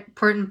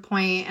important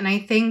point. And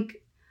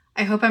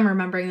I hope I'm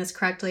remembering this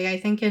correctly. I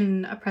think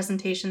in a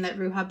presentation that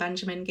Ruha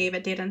Benjamin gave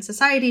at Data and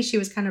Society, she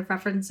was kind of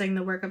referencing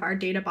the work of our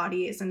data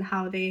bodies and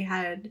how they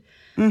had,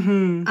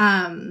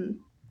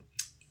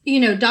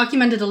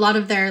 documented a lot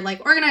of their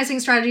like organizing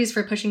strategies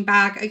for pushing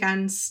back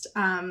against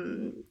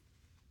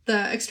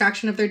the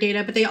extraction of their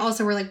data. But they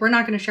also were like, we're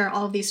not going to share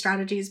all of these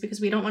strategies because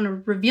we don't want to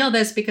reveal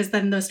this because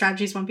then those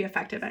strategies won't be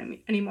effective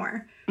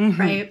anymore. Mm-hmm.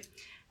 Right.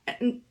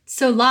 And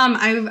so Lam,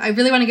 I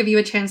really want to give you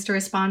a chance to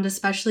respond,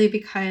 especially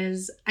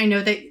because I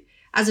know that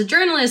as a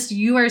journalist,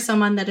 you are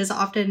someone that is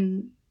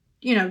often,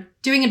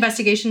 doing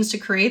investigations to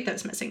create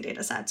those missing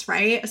data sets,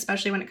 right?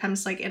 Especially when it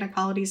comes to like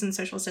inequalities in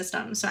social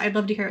systems. So I'd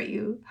love to hear what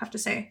you have to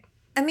say.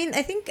 I mean,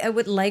 I think I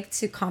would like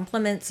to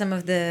complement some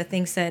of the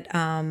things that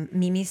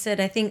Mimi said.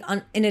 I think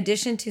in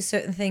addition to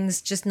certain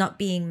things just not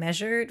being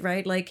measured,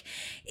 right? Like,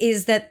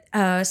 is that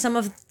some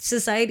of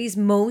society's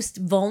most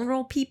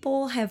vulnerable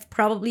people have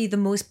probably the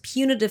most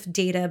punitive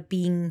data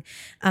being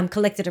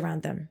collected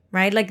around them,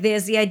 right? Like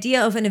there's the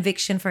idea of an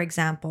eviction, for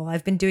example.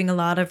 I've been doing a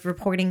lot of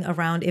reporting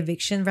around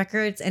eviction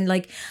records and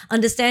like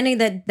understanding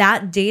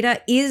that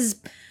data is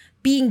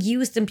being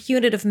used in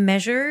punitive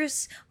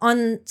measures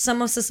on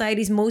some of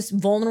society's most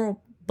vulnerable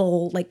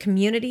like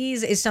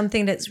communities is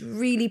something that's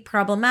really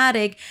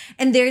problematic.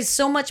 And there's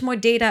so much more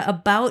data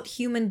about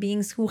human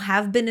beings who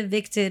have been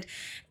evicted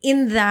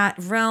in that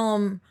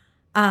realm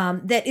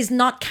that is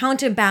not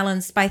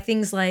counterbalanced by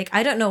things like,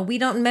 I don't know, we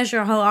don't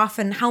measure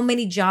how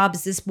many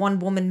jobs this one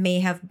woman may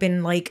have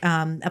been like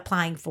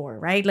applying for,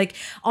 right? Like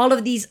all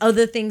of these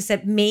other things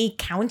that may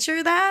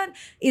counter that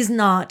is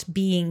not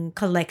being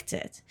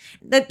collected.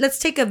 Let's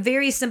take a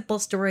very simple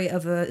story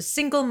of a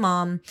single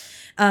mom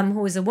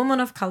who is a woman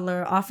of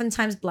color,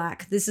 oftentimes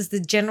Black. This is the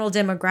general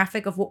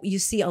demographic of what you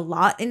see a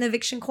lot in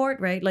eviction court,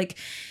 right? Like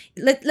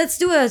let's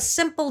do a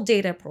simple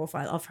data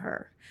profile of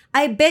her.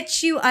 I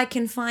bet you I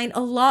can find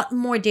a lot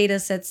more data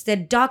sets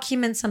that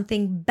document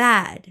something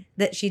bad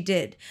that she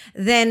did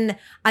than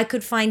I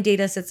could find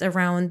data sets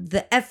around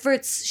the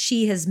efforts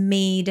she has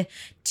made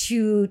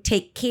to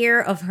take care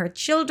of her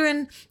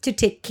children, to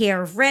take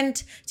care of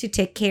rent, to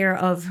take care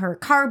of her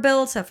car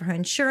bills, of her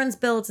insurance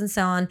bills, and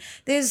so on.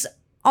 There's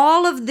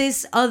all of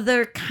this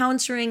other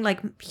countering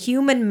like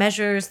human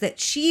measures that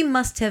she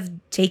must have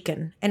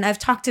taken. And I've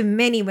talked to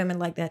many women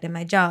like that in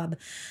my job,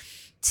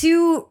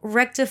 to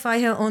rectify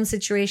her own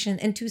situation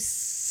and to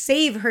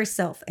save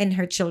herself and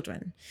her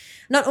children.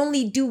 Not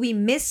only do we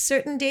miss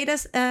certain data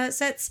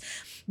sets,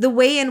 the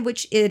way in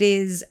which it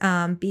is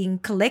being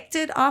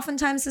collected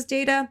oftentimes as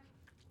data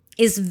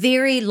is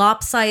very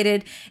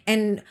lopsided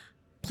and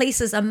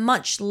places a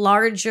much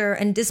larger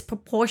and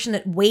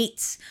disproportionate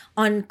weight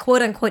on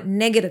quote unquote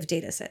negative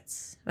data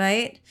sets,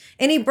 right?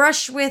 Any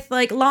brush with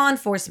like law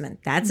enforcement,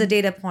 that's a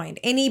data point.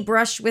 Any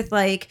brush with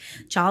like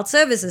child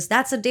services,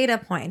 that's a data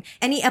point.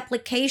 Any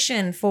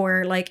application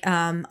for like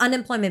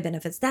unemployment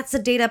benefits, that's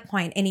a data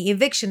point. Any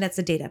eviction, that's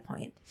a data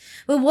point.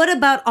 But what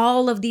about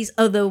all of these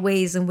other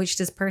ways in which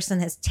this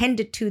person has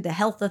tended to the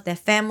health of their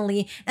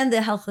family and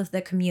the health of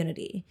their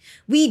community?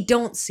 We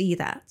don't see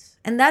that.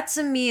 And that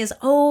to me is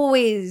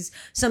always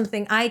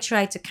something I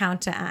try to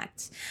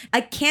counteract. I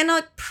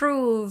cannot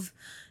prove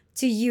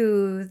to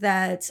you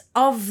that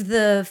of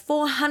the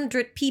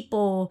 400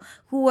 people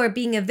who are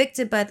being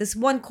evicted by this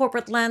one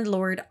corporate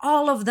landlord,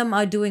 all of them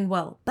are doing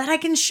well. But I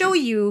can show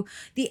you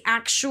the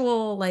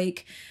actual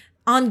like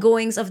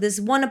ongoings of this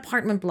one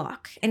apartment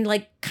block and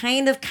like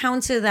kind of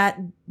counter that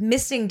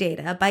missing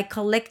data by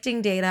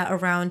collecting data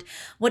around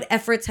what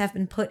efforts have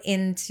been put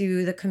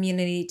into the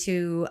community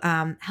to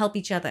help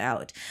each other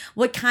out.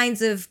 What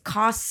kinds of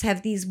costs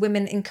have these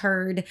women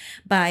incurred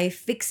by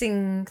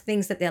fixing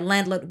things that their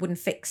landlord wouldn't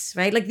fix,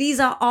 right? Like these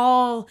are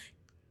all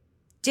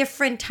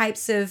different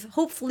types of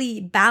hopefully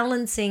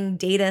balancing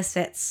data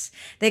sets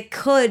that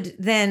could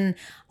then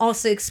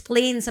also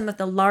explain some of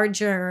the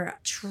larger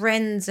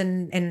trends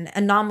and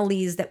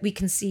anomalies that we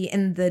can see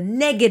in the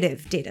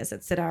negative data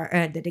sets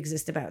that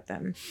exist about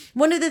them.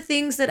 One of the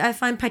things that I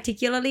find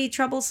particularly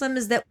troublesome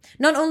is that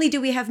not only do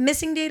we have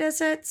missing data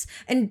sets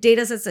and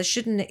data sets that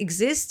shouldn't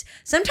exist,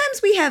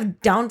 sometimes we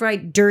have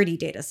downright dirty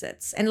data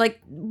sets. And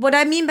like what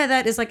I mean by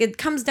that is like it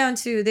comes down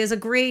to, there's a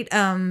great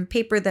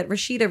paper that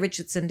Rashida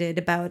Richardson did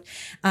about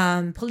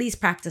police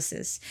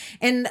practices.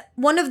 And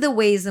one of the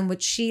ways in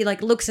which she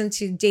like looks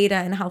into data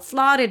and how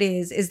flawed it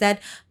is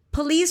that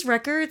police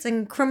records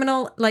and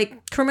criminal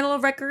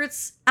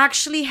records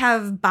actually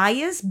have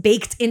bias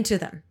baked into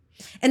them.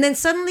 And then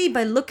suddenly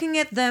by looking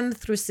at them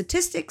through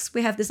statistics,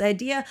 we have this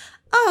idea,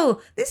 oh,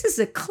 this is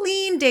a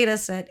clean data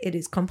set. It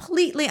is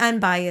completely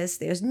unbiased.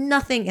 There's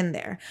nothing in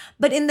there.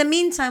 But in the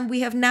meantime,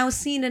 we have now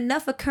seen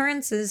enough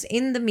occurrences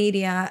in the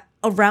media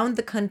around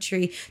the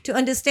country to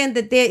understand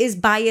that there is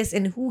bias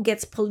in who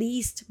gets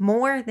policed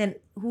more than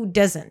who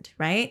doesn't,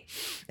 right?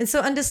 And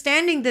so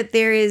understanding that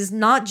there is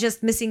not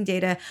just missing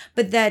data,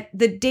 but that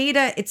the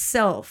data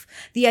itself,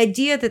 the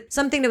idea that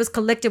something that was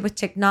collected with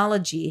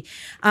technology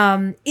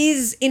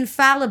is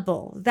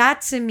infallible,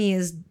 that to me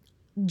is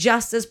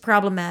just as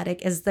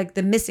problematic as like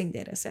the missing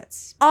data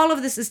sets. All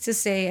of this is to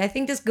say, I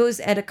think this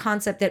goes at a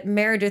concept that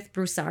Meredith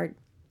Broussard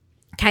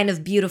kind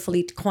of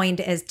beautifully coined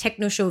as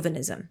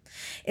techno-chauvinism.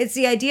 It's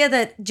the idea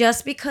that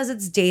just because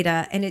it's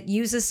data and it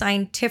uses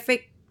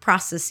scientific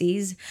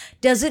processes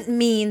doesn't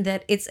mean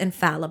that it's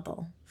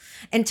infallible.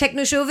 And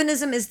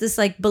techno-chauvinism is this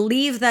like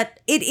belief that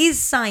it is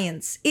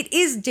science, it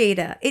is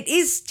data, it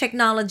is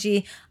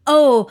technology.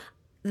 Oh,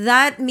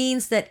 that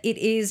means that it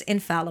is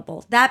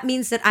infallible. That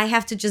means that I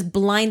have to just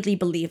blindly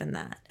believe in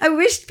that. I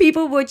wish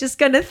people were just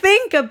going to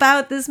think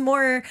about this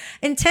more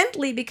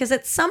intently, because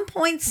at some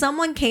point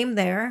someone came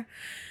there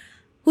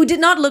who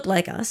did not look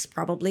like us,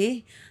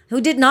 probably,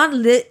 who did not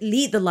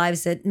lead the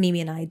lives that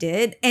Mimi and I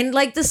did, and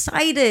like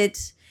decided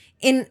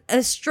in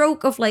a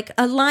stroke of like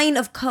a line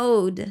of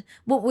code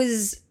what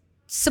was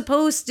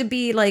supposed to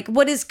be like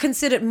what is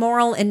considered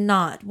moral and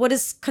not, what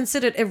is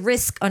considered a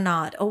risk or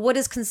not, or what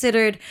is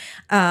considered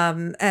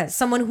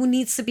someone who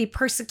needs to be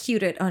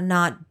persecuted or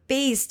not,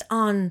 based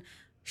on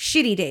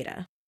shitty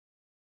data.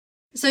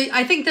 So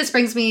I think this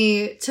brings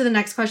me to the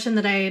next question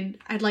that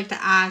I'd like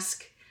to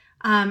ask.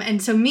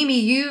 And so Mimi,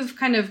 you've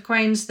kind of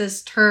coined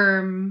this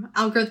term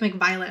algorithmic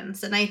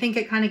violence, and I think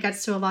it kind of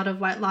gets to a lot of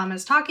what Lam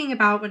is talking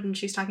about when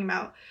she's talking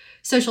about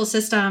social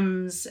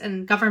systems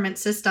and government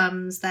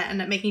systems that end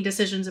up making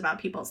decisions about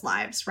people's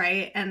lives,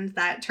 right? And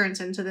that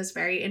turns into this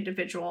very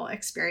individual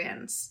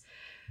experience.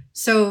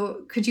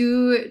 So could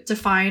you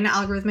define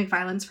algorithmic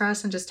violence for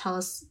us and just tell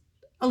us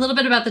a little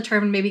bit about the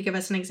term and maybe give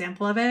us an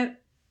example of it?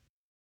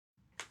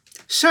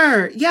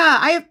 Sure. Yeah,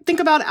 I think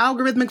about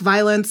algorithmic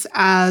violence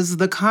as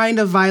the kind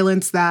of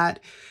violence that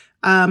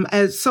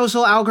a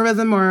social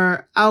algorithm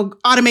or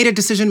automated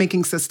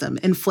decision-making system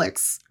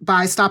inflicts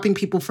by stopping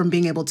people from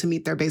being able to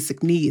meet their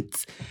basic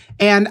needs.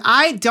 And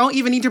I don't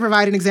even need to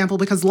provide an example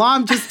because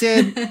Lam just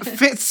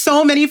did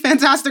so many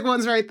fantastic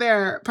ones right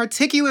there,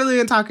 particularly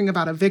in talking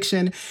about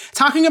eviction,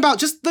 talking about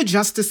just the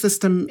justice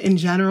system in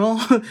general.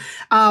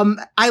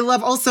 I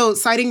love also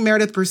citing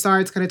Meredith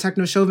Broussard's kind of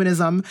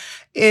techno-chauvinism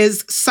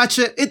is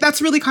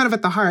that's really kind of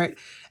at the heart.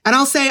 And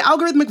I'll say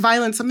algorithmic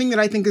violence, something that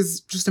I think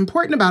is just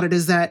important about it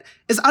is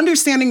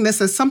understanding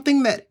this as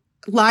something that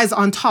lies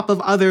on top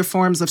of other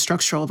forms of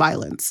structural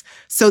violence.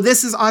 So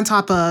this is on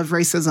top of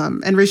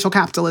racism and racial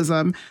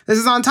capitalism. This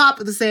is on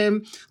top of the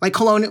same like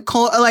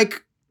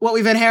like what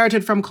we've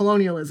inherited from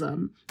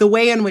colonialism. The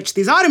way in which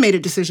these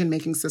automated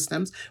decision-making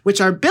systems, which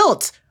are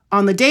built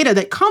on the data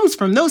that comes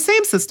from those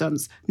same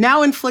systems,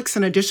 now inflicts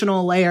an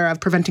additional layer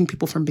of preventing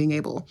people from being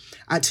able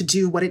to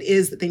do what it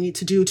is that they need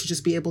to do to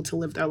just be able to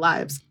live their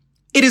lives.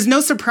 It is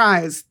no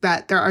surprise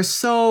that there are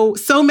so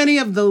many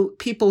of the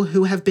people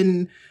who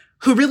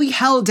really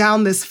held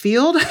down this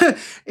field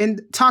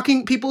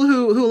people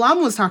who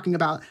Lam was talking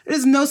about. It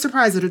is no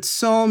surprise that it's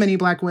so many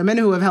Black women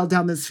who have held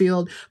down this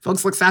field.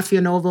 Folks like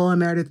Safia Noble and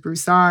Meredith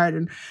Broussard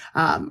and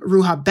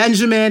Ruha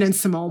Benjamin and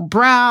Simone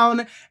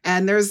Brown.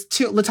 And there's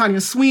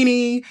LaTanya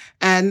Sweeney.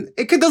 And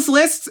this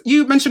list,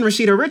 you mentioned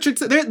Rashida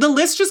Richardson. The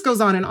list just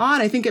goes on and on.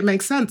 I think it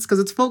makes sense because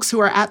it's folks who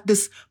are at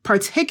this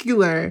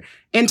particular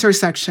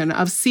intersection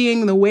of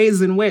seeing the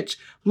ways in which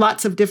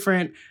lots of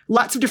different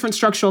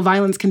structural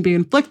violence can be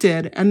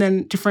inflicted, and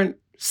then different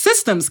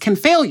systems can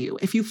fail you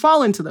if you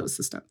fall into those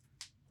systems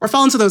or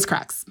fall into those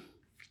cracks.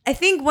 I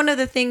think one of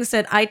the things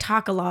that I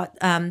talk a lot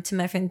to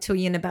my friend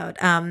Toyin about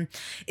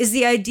is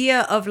the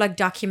idea of like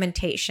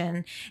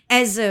documentation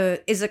as a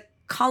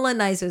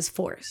colonizer's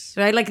force,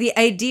 right? Like the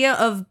idea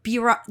of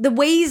the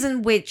ways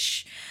in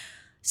which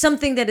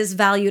something that is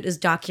valued is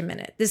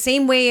documented. The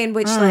same way in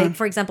which, like,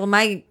 for example,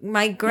 my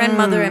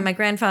grandmother and my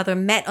grandfather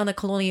met on a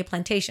colonial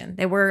plantation.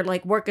 They were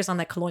like workers on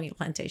that colonial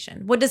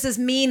plantation. What does this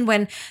mean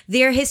when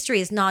their history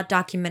is not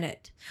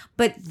documented,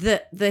 but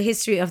the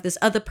history of this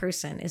other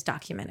person is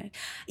documented?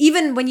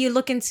 Even when you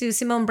look into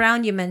Simone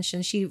Brown, you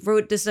mentioned, she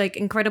wrote this like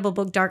incredible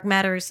book, Dark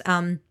Matters,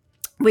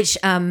 which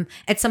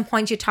at some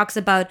point she talks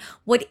about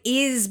what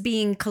is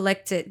being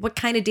collected, what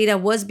kind of data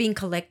was being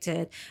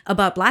collected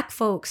about Black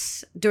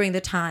folks during the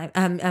time,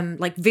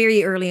 like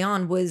very early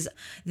on, was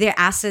their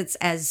assets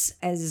as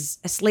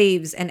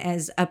slaves and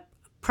as a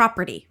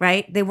property,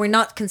 right? They were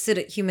not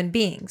considered human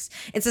beings.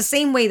 It's the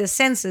same way the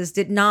census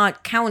did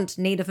not count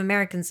Native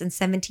Americans in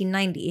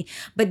 1790,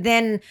 but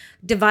then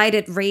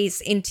divided race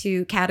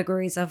into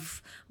categories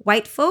of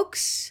white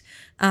folks,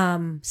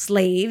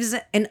 slaves,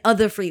 and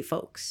other free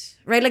folks,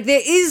 right? Like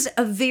there is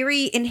a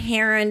very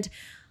inherent,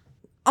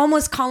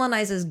 almost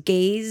colonizer's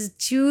gaze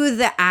to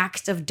the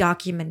act of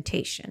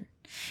documentation.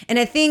 And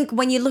I think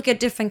when you look at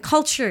different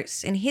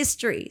cultures and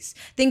histories,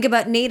 think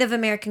about Native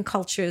American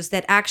cultures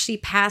that actually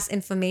pass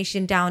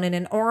information down in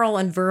an oral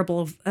and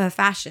verbal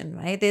fashion,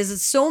 right?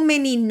 There's so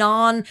many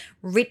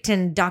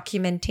non-written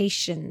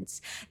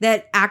documentations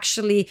that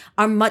actually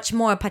are much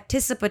more a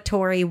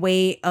participatory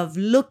way of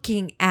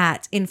looking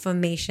at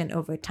information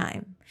over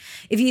time.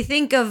 If you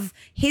think of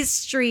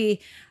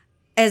history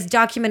as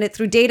documented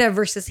through data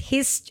versus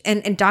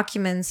and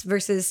documents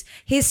versus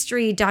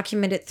history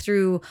documented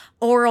through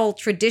oral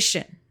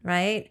tradition,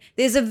 right?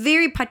 There's a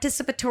very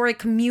participatory,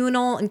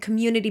 communal, and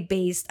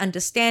community-based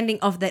understanding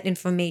of that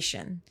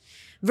information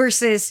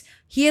versus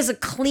here's a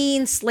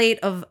clean slate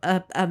of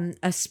a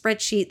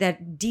spreadsheet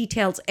that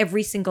details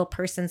every single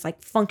person's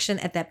like function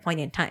at that point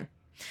in time.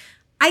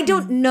 I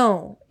don't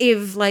know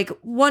if like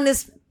one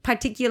is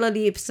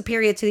particularly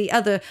superior to the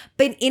other,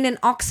 but in an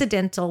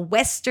Occidental,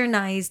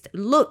 westernized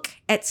look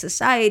at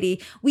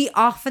society, we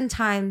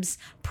oftentimes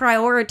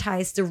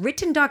prioritize the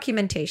written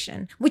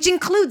documentation, which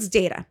includes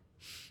data,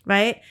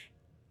 right,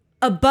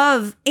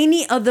 above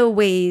any other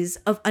ways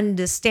of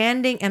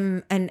understanding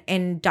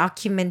and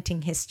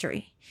documenting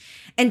history.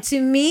 And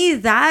to me,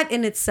 that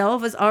in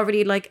itself is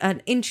already like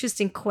an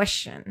interesting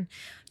question.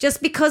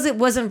 Just because it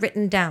wasn't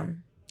written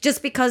down,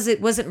 just because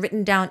it wasn't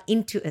written down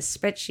into a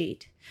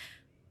spreadsheet,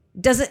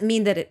 doesn't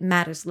mean that it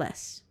matters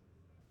less.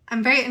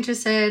 I'm very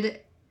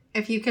interested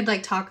if you could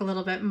like talk a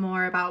little bit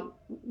more about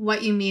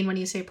what you mean when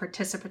you say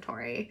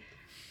participatory.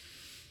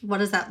 What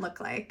does that look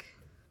like?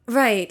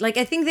 Right. Like,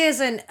 I think there's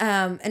an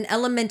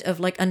element of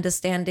like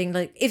understanding,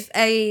 like if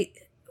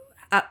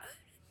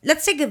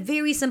let's take a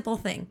very simple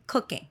thing,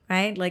 cooking,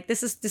 right? Like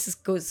this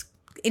goes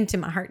into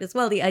my heart as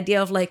well. The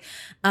idea of like,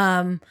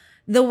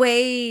 the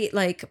way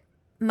like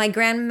my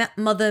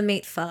grandmother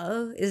made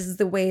pho is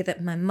the way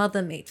that my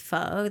mother made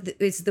pho,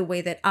 is the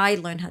way that I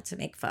learned how to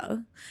make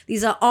pho.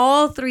 These are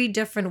all three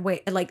different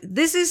ways. Like,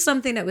 this is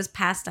something that was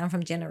passed down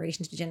from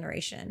generation to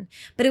generation,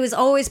 but it was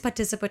always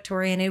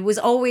participatory, and it was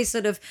always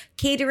sort of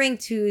catering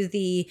to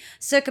the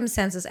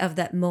circumstances of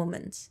that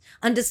moment,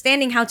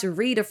 understanding how to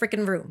read a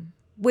freaking room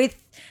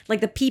with like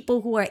the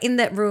people who are in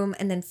that room,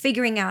 and then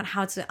figuring out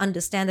how to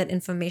understand that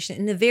information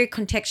in a very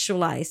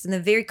contextualized, in a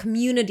very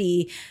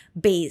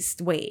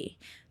community-based way.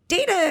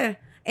 Data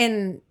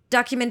and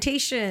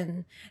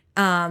documentation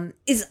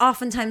is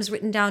oftentimes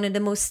written down in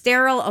the most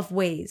sterile of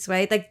ways,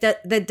 right? Like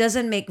that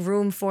doesn't make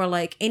room for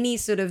like any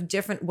sort of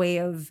different way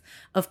of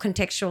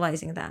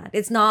contextualizing that.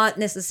 It's not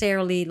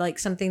necessarily like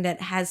something that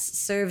has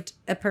served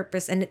a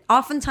purpose. And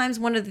oftentimes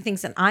one of the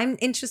things that I'm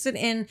interested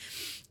in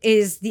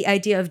is the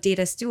idea of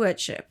data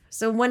stewardship.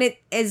 So when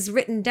it is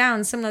written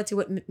down, similar to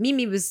what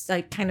Mimi was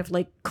like kind of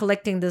like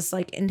collecting this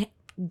like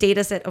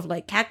data set of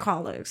like cat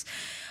collars,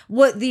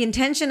 what the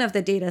intention of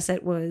the data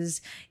set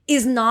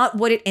is not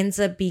what it ends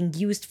up being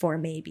used for,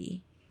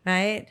 maybe,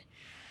 right?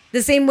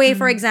 The same way,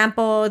 for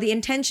example, the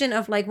intention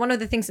of like one of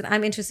the things that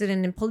I'm interested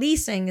in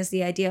policing is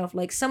the idea of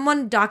like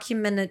someone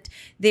documented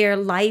their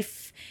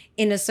life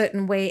in a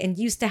certain way and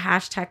used the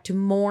hashtag to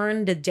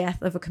mourn the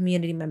death of a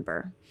community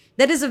member.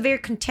 That is a very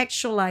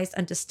contextualized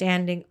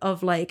understanding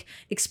of like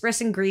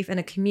expressing grief in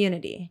a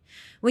community.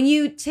 When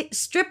you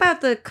strip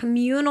out the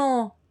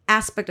communal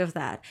aspect of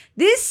that,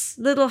 this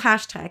little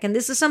hashtag, and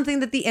this is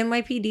something that the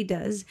NYPD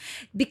does,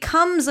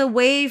 becomes a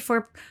way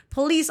for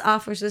police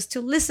officers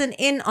to listen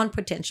in on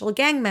potential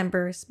gang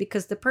members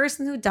because the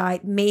person who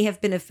died may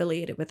have been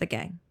affiliated with a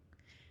gang.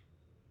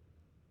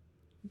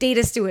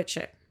 Data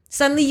stewardship.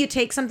 Suddenly you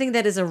take something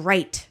that is a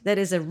rite, that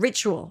is a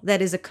ritual,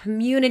 that is a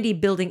community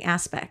building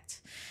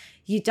aspect.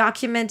 You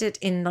document it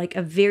in like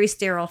a very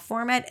sterile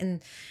format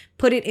and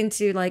put it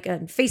into like a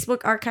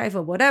Facebook archive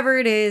or whatever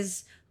it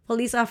is.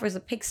 Police officer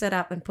picks it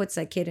up and puts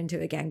that kid into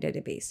a gang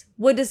database.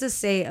 What does this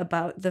say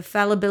about the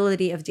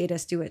fallibility of data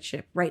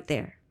stewardship right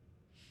there?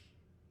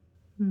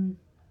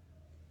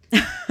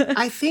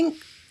 I think,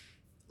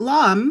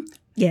 Lam.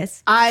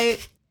 Yes. I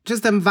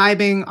just am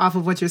vibing off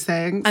of what you're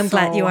saying. I'm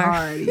glad you are.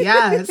 Hard.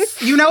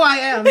 Yes. You know I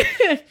am.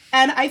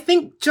 And I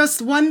think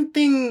just one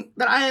thing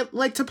that I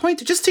like to point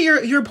to, just to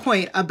your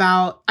point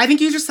about, I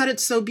think you just said it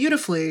so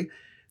beautifully.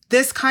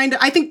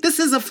 I think this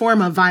is a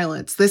form of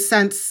violence.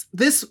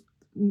 This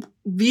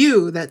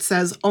view that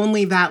says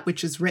only that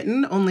which is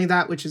written, only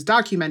that which is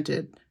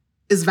documented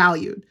is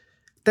valued.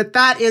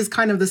 That is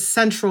kind of the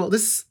central,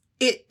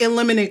 it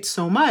eliminates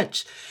so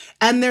much.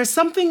 And there's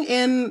something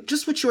in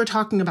just what you were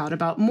talking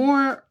about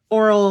more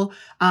oral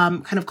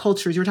kind of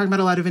cultures. You were talking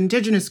about a lot of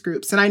indigenous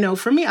groups. And I know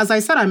for me, as I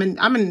said, I'm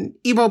an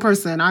Igbo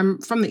person. I'm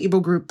from the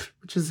Igbo group,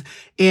 which is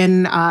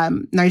in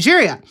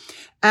Nigeria.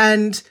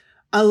 And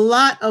a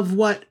lot of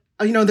what,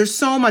 there's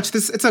so much,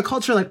 it's a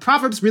culture, like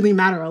proverbs really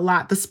matter a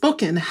lot. The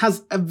spoken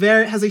has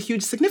a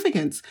huge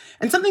significance.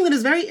 And something that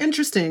is very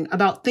interesting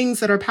about things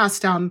that are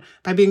passed down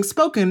by being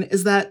spoken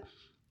is that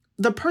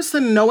the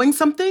person knowing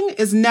something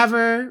is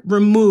never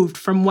removed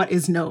from what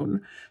is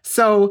known.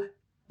 So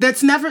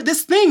that's never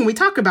this thing we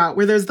talk about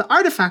where there's the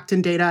artifact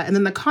in data and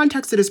then the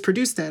context it is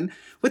produced in.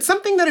 With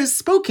something that is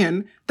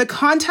spoken, the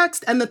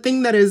context and the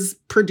thing that is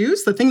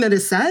produced, the thing that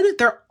is said,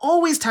 they're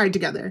always tied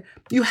together.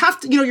 You have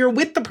to, you're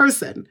with the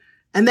person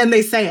and then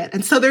they say it.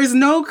 And so there's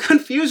no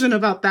confusion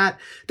about that.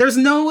 There's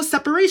no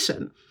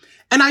separation.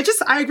 And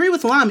I agree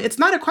with Lam. It's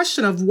not a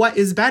question of what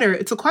is better.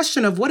 It's a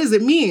question of what does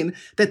it mean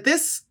that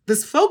this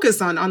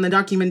focus on the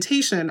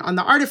documentation, on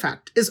the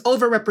artifact is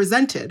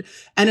overrepresented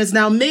and is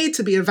now made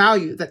to be a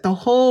value that the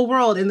whole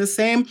world in the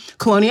same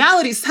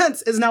coloniality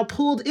sense is now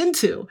pulled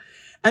into.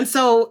 And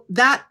so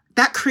that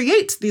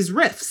creates these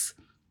rifts.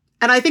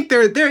 And I think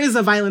there is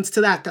a violence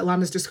to that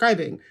Lam is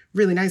describing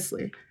really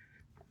nicely.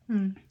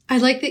 I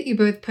like that you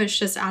both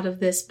pushed us out of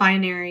this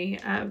binary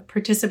of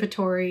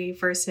participatory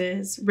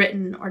versus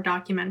written or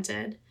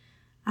documented,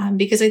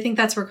 because I think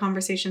that's where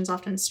conversations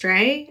often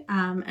stray,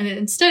 and it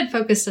instead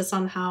focused us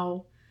on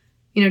how,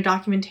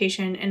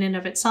 documentation in and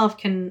of itself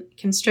can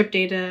strip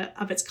data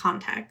of its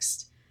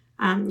context,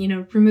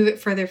 remove it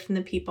further from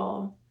the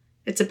people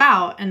it's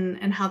about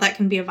and how that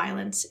can be a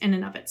violence in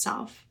and of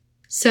itself.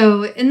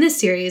 So in this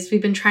series,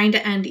 we've been trying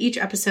to end each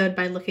episode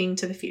by looking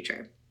to the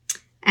future.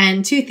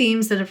 And two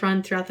themes that have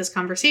run throughout this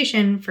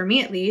conversation, for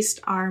me at least,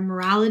 are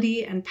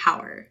morality and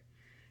power,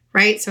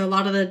 right? So a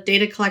lot of the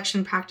data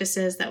collection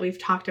practices that we've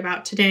talked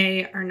about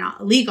today are not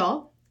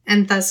illegal,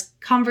 and thus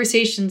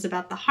conversations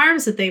about the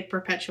harms that they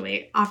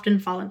perpetuate often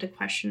fall into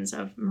questions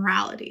of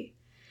morality.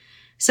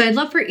 So I'd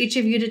love for each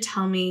of you to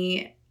tell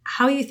me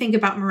how you think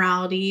about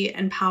morality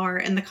and power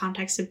in the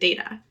context of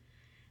data.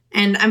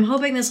 And I'm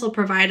hoping this will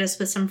provide us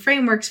with some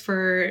frameworks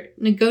for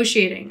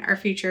negotiating our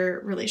future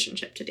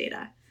relationship to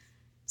data.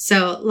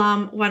 So,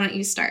 Lam, why don't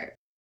you start?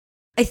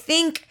 I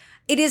think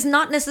it is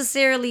not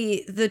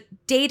necessarily the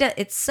data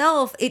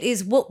itself. It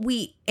is what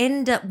we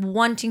end up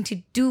wanting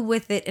to do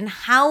with it and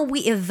how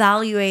we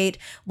evaluate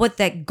what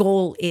that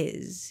goal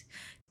is.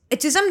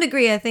 To some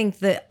degree, I think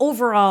the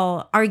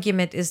overall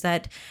argument is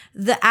that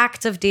the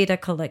act of data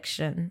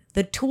collection,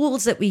 the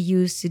tools that we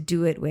use to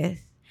do it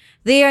with,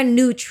 they are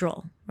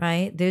neutral,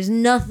 right? There's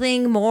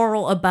nothing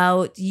moral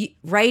about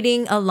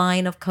writing a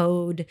line of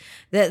code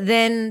that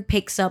then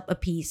picks up a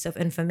piece of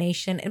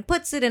information and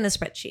puts it in a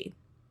spreadsheet.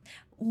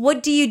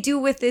 What do you do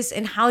with this,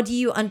 and how do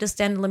you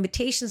understand the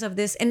limitations of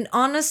this? And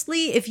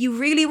honestly, if you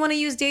really want to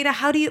use data,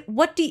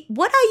 what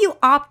are you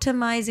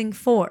optimizing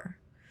for?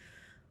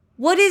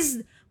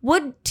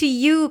 What to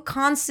you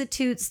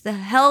constitutes the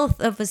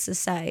health of a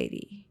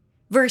society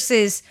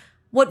versus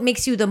what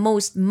makes you the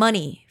most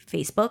money?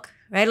 Facebook,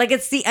 right? Like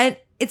it's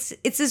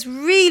this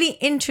really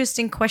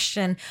interesting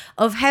question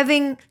of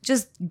having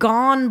just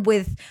gone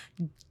with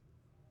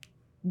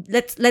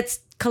let's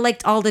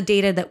collect all the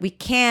data that we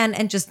can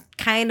and just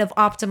kind of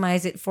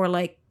optimize it for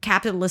like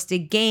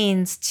capitalistic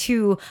gains,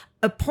 to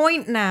a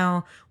point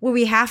now where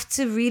we have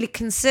to really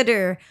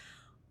consider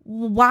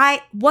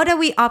what are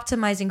we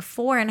optimizing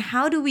for, and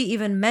how do we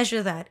even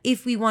measure that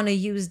if we want to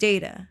use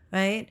data,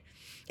 right?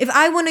 If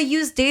I want to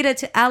use data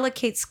to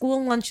allocate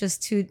school lunches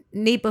to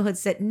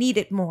neighborhoods that need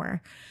it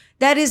more,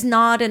 that is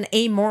not an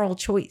amoral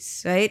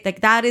choice, right? Like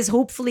that is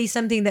hopefully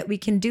something that we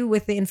can do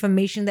with the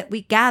information that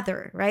we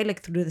gather, right?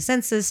 Like through the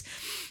census.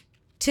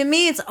 To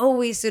me, it's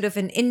always sort of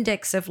an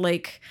index of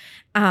like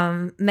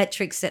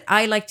metrics that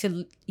I like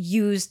to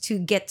use to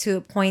get to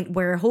a point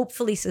where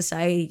hopefully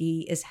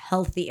society is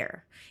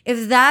healthier.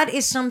 If that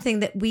is something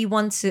that we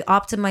want to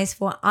optimize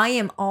for, I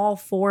am all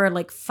for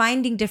like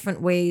finding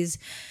different ways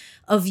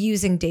of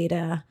using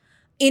data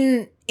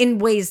in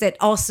ways that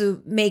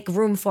also make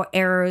room for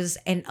errors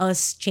and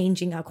us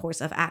changing our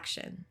course of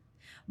action.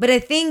 But I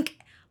think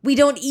we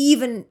don't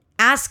even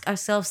ask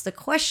ourselves the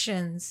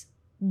questions,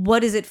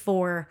 what is it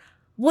for?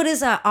 What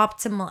is our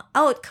optimal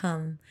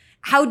outcome?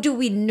 How do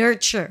we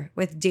nurture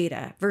with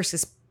data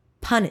versus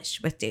punish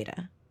with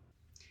data?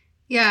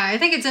 Yeah, I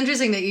think it's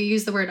interesting that you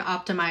use the word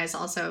optimize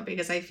also,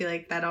 because I feel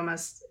like that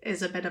almost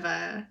is a bit of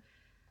a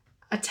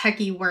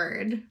techie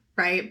word,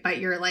 right? But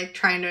you're like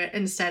trying to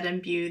instead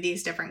imbue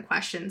these different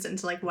questions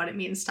into like what it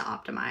means to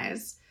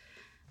optimize.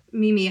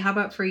 Mimi, how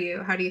about for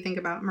you? How do you think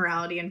about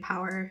morality and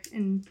power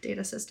in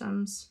data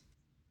systems?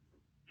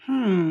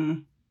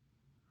 Well,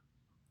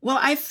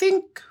 I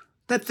think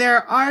that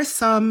there are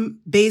some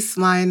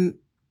baseline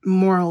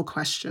moral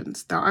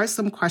questions. There are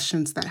some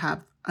questions that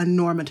have a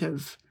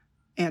normative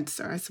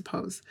answer, I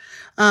suppose,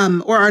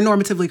 or are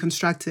normatively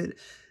constructed.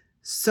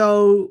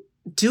 So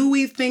do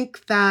we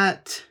think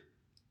that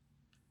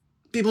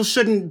people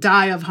shouldn't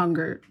die of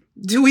hunger?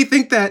 Do we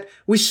think that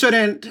we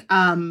shouldn't,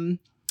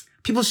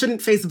 people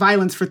shouldn't face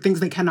violence for things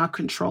they cannot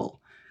control?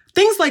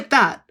 Things like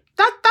that.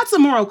 That's a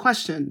moral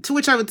question, to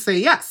which I would say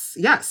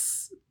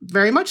yes,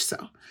 very much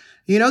so.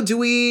 You know,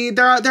 these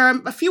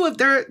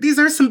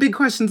are some big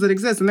questions that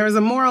exist, and there is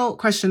a moral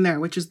question there,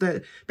 which is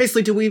that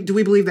basically, do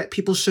we believe that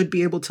people should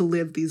be able to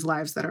live these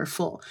lives that are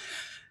full?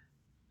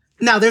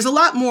 Now, there's a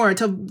lot more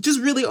to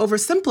just really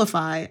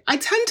oversimplify. I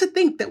tend to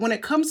think that when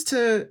it comes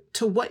to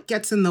what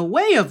gets in the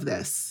way of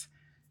this,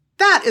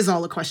 that is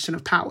all a question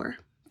of power.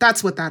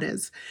 That's what that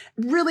is.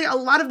 Really, a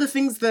lot of the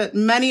things that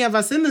many of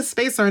us in this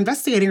space are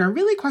investigating are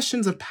really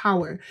questions of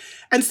power.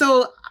 And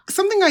so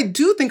something I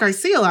do think I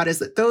see a lot is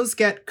that those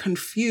get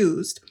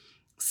confused,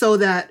 so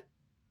that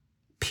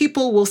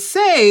people will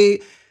say,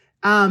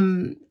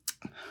 I'm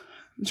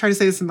trying to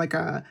say this in like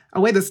a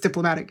way that's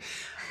diplomatic,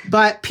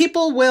 but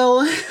people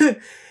will,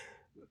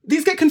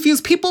 these get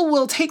confused. People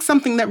will take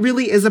something that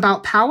really is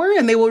about power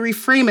and they will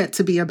reframe it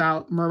to be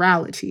about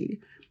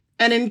morality.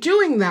 And in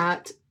doing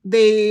that,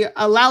 they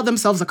allow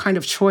themselves a kind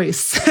of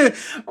choice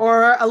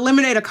or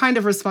eliminate a kind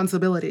of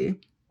responsibility.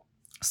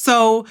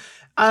 So,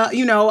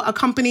 a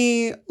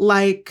company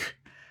like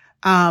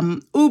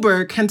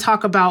Uber can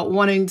talk about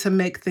wanting to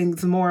make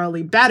things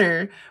morally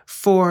better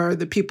for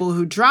the people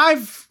who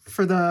drive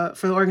for the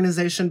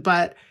organization,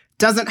 but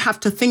doesn't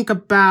have to think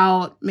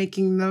about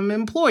making them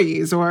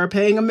employees or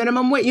paying a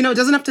minimum wage.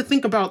 Doesn't have to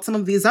think about some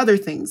of these other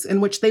things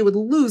in which they would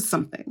lose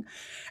something.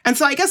 And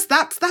so I guess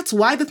that's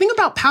why the thing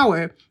about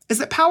power is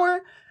that power,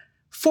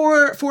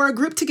 for a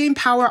group to gain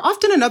power,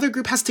 often another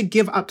group has to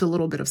give up a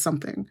little bit of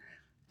something.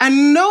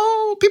 And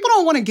no, people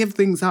don't want to give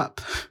things up.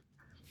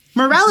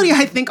 Morality,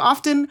 I think,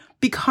 often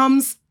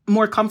becomes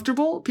more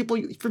comfortable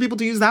for people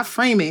to use that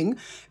framing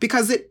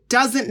because it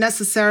doesn't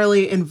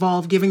necessarily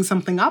involve giving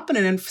something up. And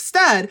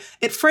instead,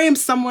 it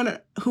frames someone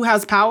who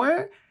has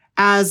power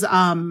as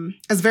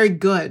very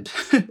good,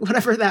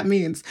 whatever that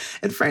means.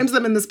 It frames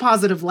them in this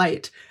positive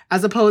light,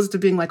 as opposed to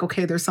being like,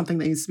 okay, there's something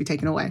that needs to be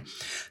taken away.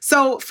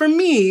 So for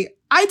me,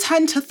 I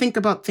tend to think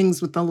about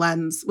things with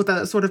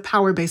a sort of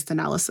power-based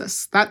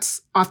analysis.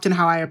 That's often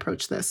how I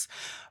approach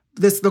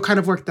the kind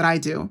of work that I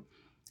do.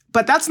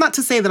 But that's not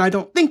to say that I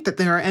don't think that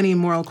there are any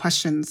moral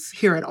questions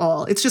here at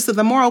all. It's just that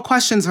the moral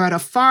questions are at a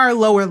far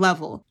lower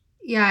level.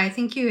 Yeah, I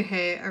think you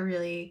hit a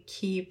really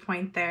key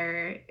point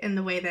there in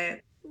the way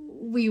that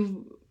we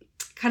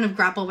kind of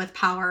grapple with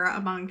power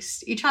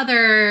amongst each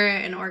other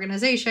and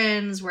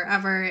organizations,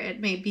 wherever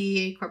it may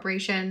be,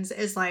 corporations,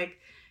 is like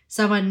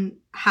someone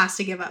has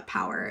to give up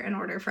power in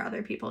order for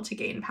other people to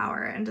gain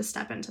power and to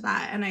step into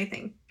that. And I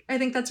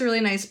think that's a really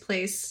nice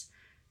place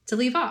to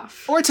leave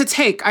off. Or to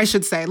take, I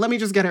should say. Let me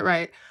just get it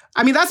right.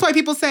 I mean, that's why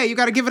people say you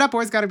got to give it up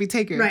or it's got to be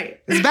taken. Right.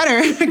 It's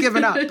better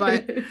giving up,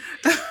 but...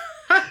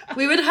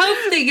 We would hope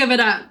they give it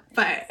up,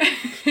 but...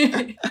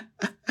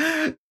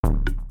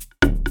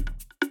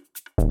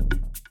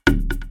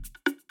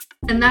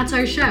 And that's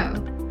our show.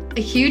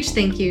 A huge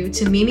thank you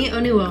to Mimi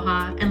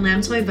Onuoha and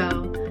Lamtoy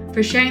Vo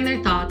for sharing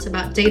their thoughts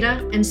about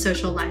data and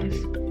social life.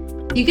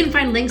 You can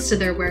find links to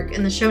their work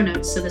in the show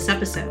notes to this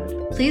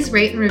episode. Please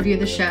rate and review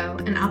the show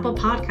in Apple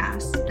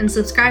Podcasts and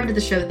subscribe to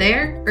the show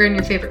there or in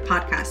your favorite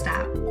podcast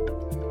app.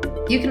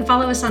 You can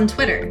follow us on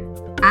Twitter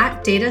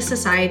 @Data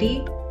Society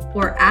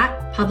or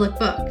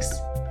 @PublicBooks.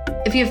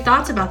 If you have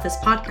thoughts about this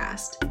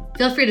podcast,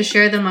 feel free to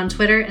share them on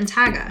Twitter and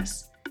tag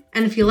us.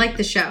 And if you like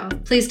the show,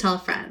 please tell a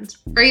friend,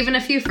 or even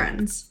a few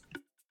friends.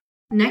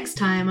 Next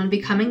time on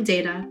Becoming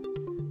Data,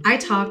 I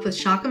talk with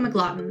Shaka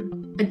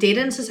McLaughlin, a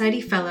Data and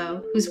Society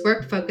Fellow whose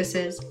work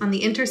focuses on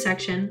the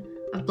intersection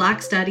of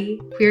Black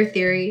study, queer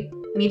theory,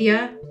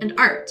 media, and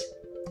art,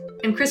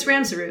 and Chris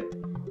Ramsarut,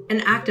 an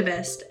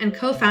activist and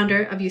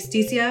co-founder of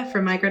Justicia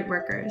for Migrant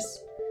Workers.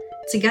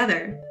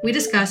 Together, we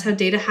discuss how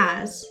data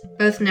has,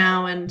 both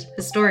now and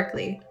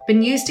historically,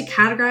 been used to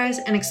categorize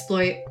and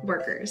exploit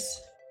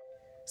workers.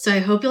 So I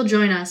hope you'll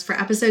join us for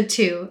episode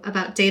 2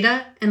 about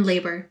data and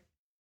labor.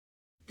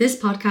 This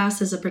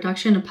podcast is a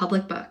production of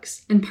Public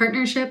Books in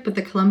partnership with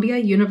the Columbia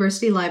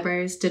University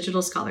Library's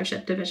Digital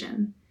Scholarship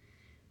Division.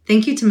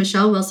 Thank you to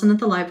Michelle Wilson at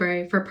the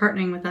library for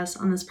partnering with us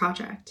on this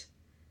project.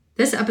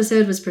 This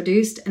episode was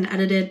produced and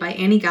edited by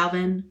Annie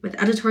Galvin with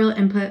editorial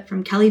input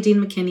from Kelly Dean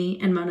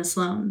McKinney and Mona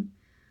Sloan.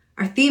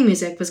 Our theme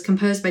music was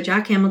composed by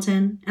Jack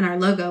Hamilton, and our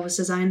logo was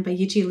designed by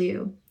Yichi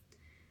Liu.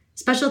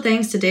 Special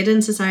thanks to Data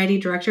and Society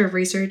Director of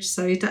Research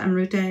Sarita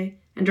Amrute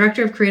and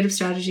Director of Creative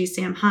Strategy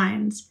Sam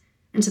Hines,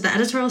 and to the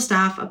editorial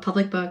staff of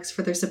Public Books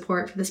for their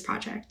support for this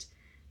project.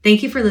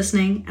 Thank you for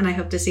listening, and I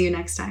hope to see you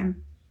next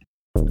time.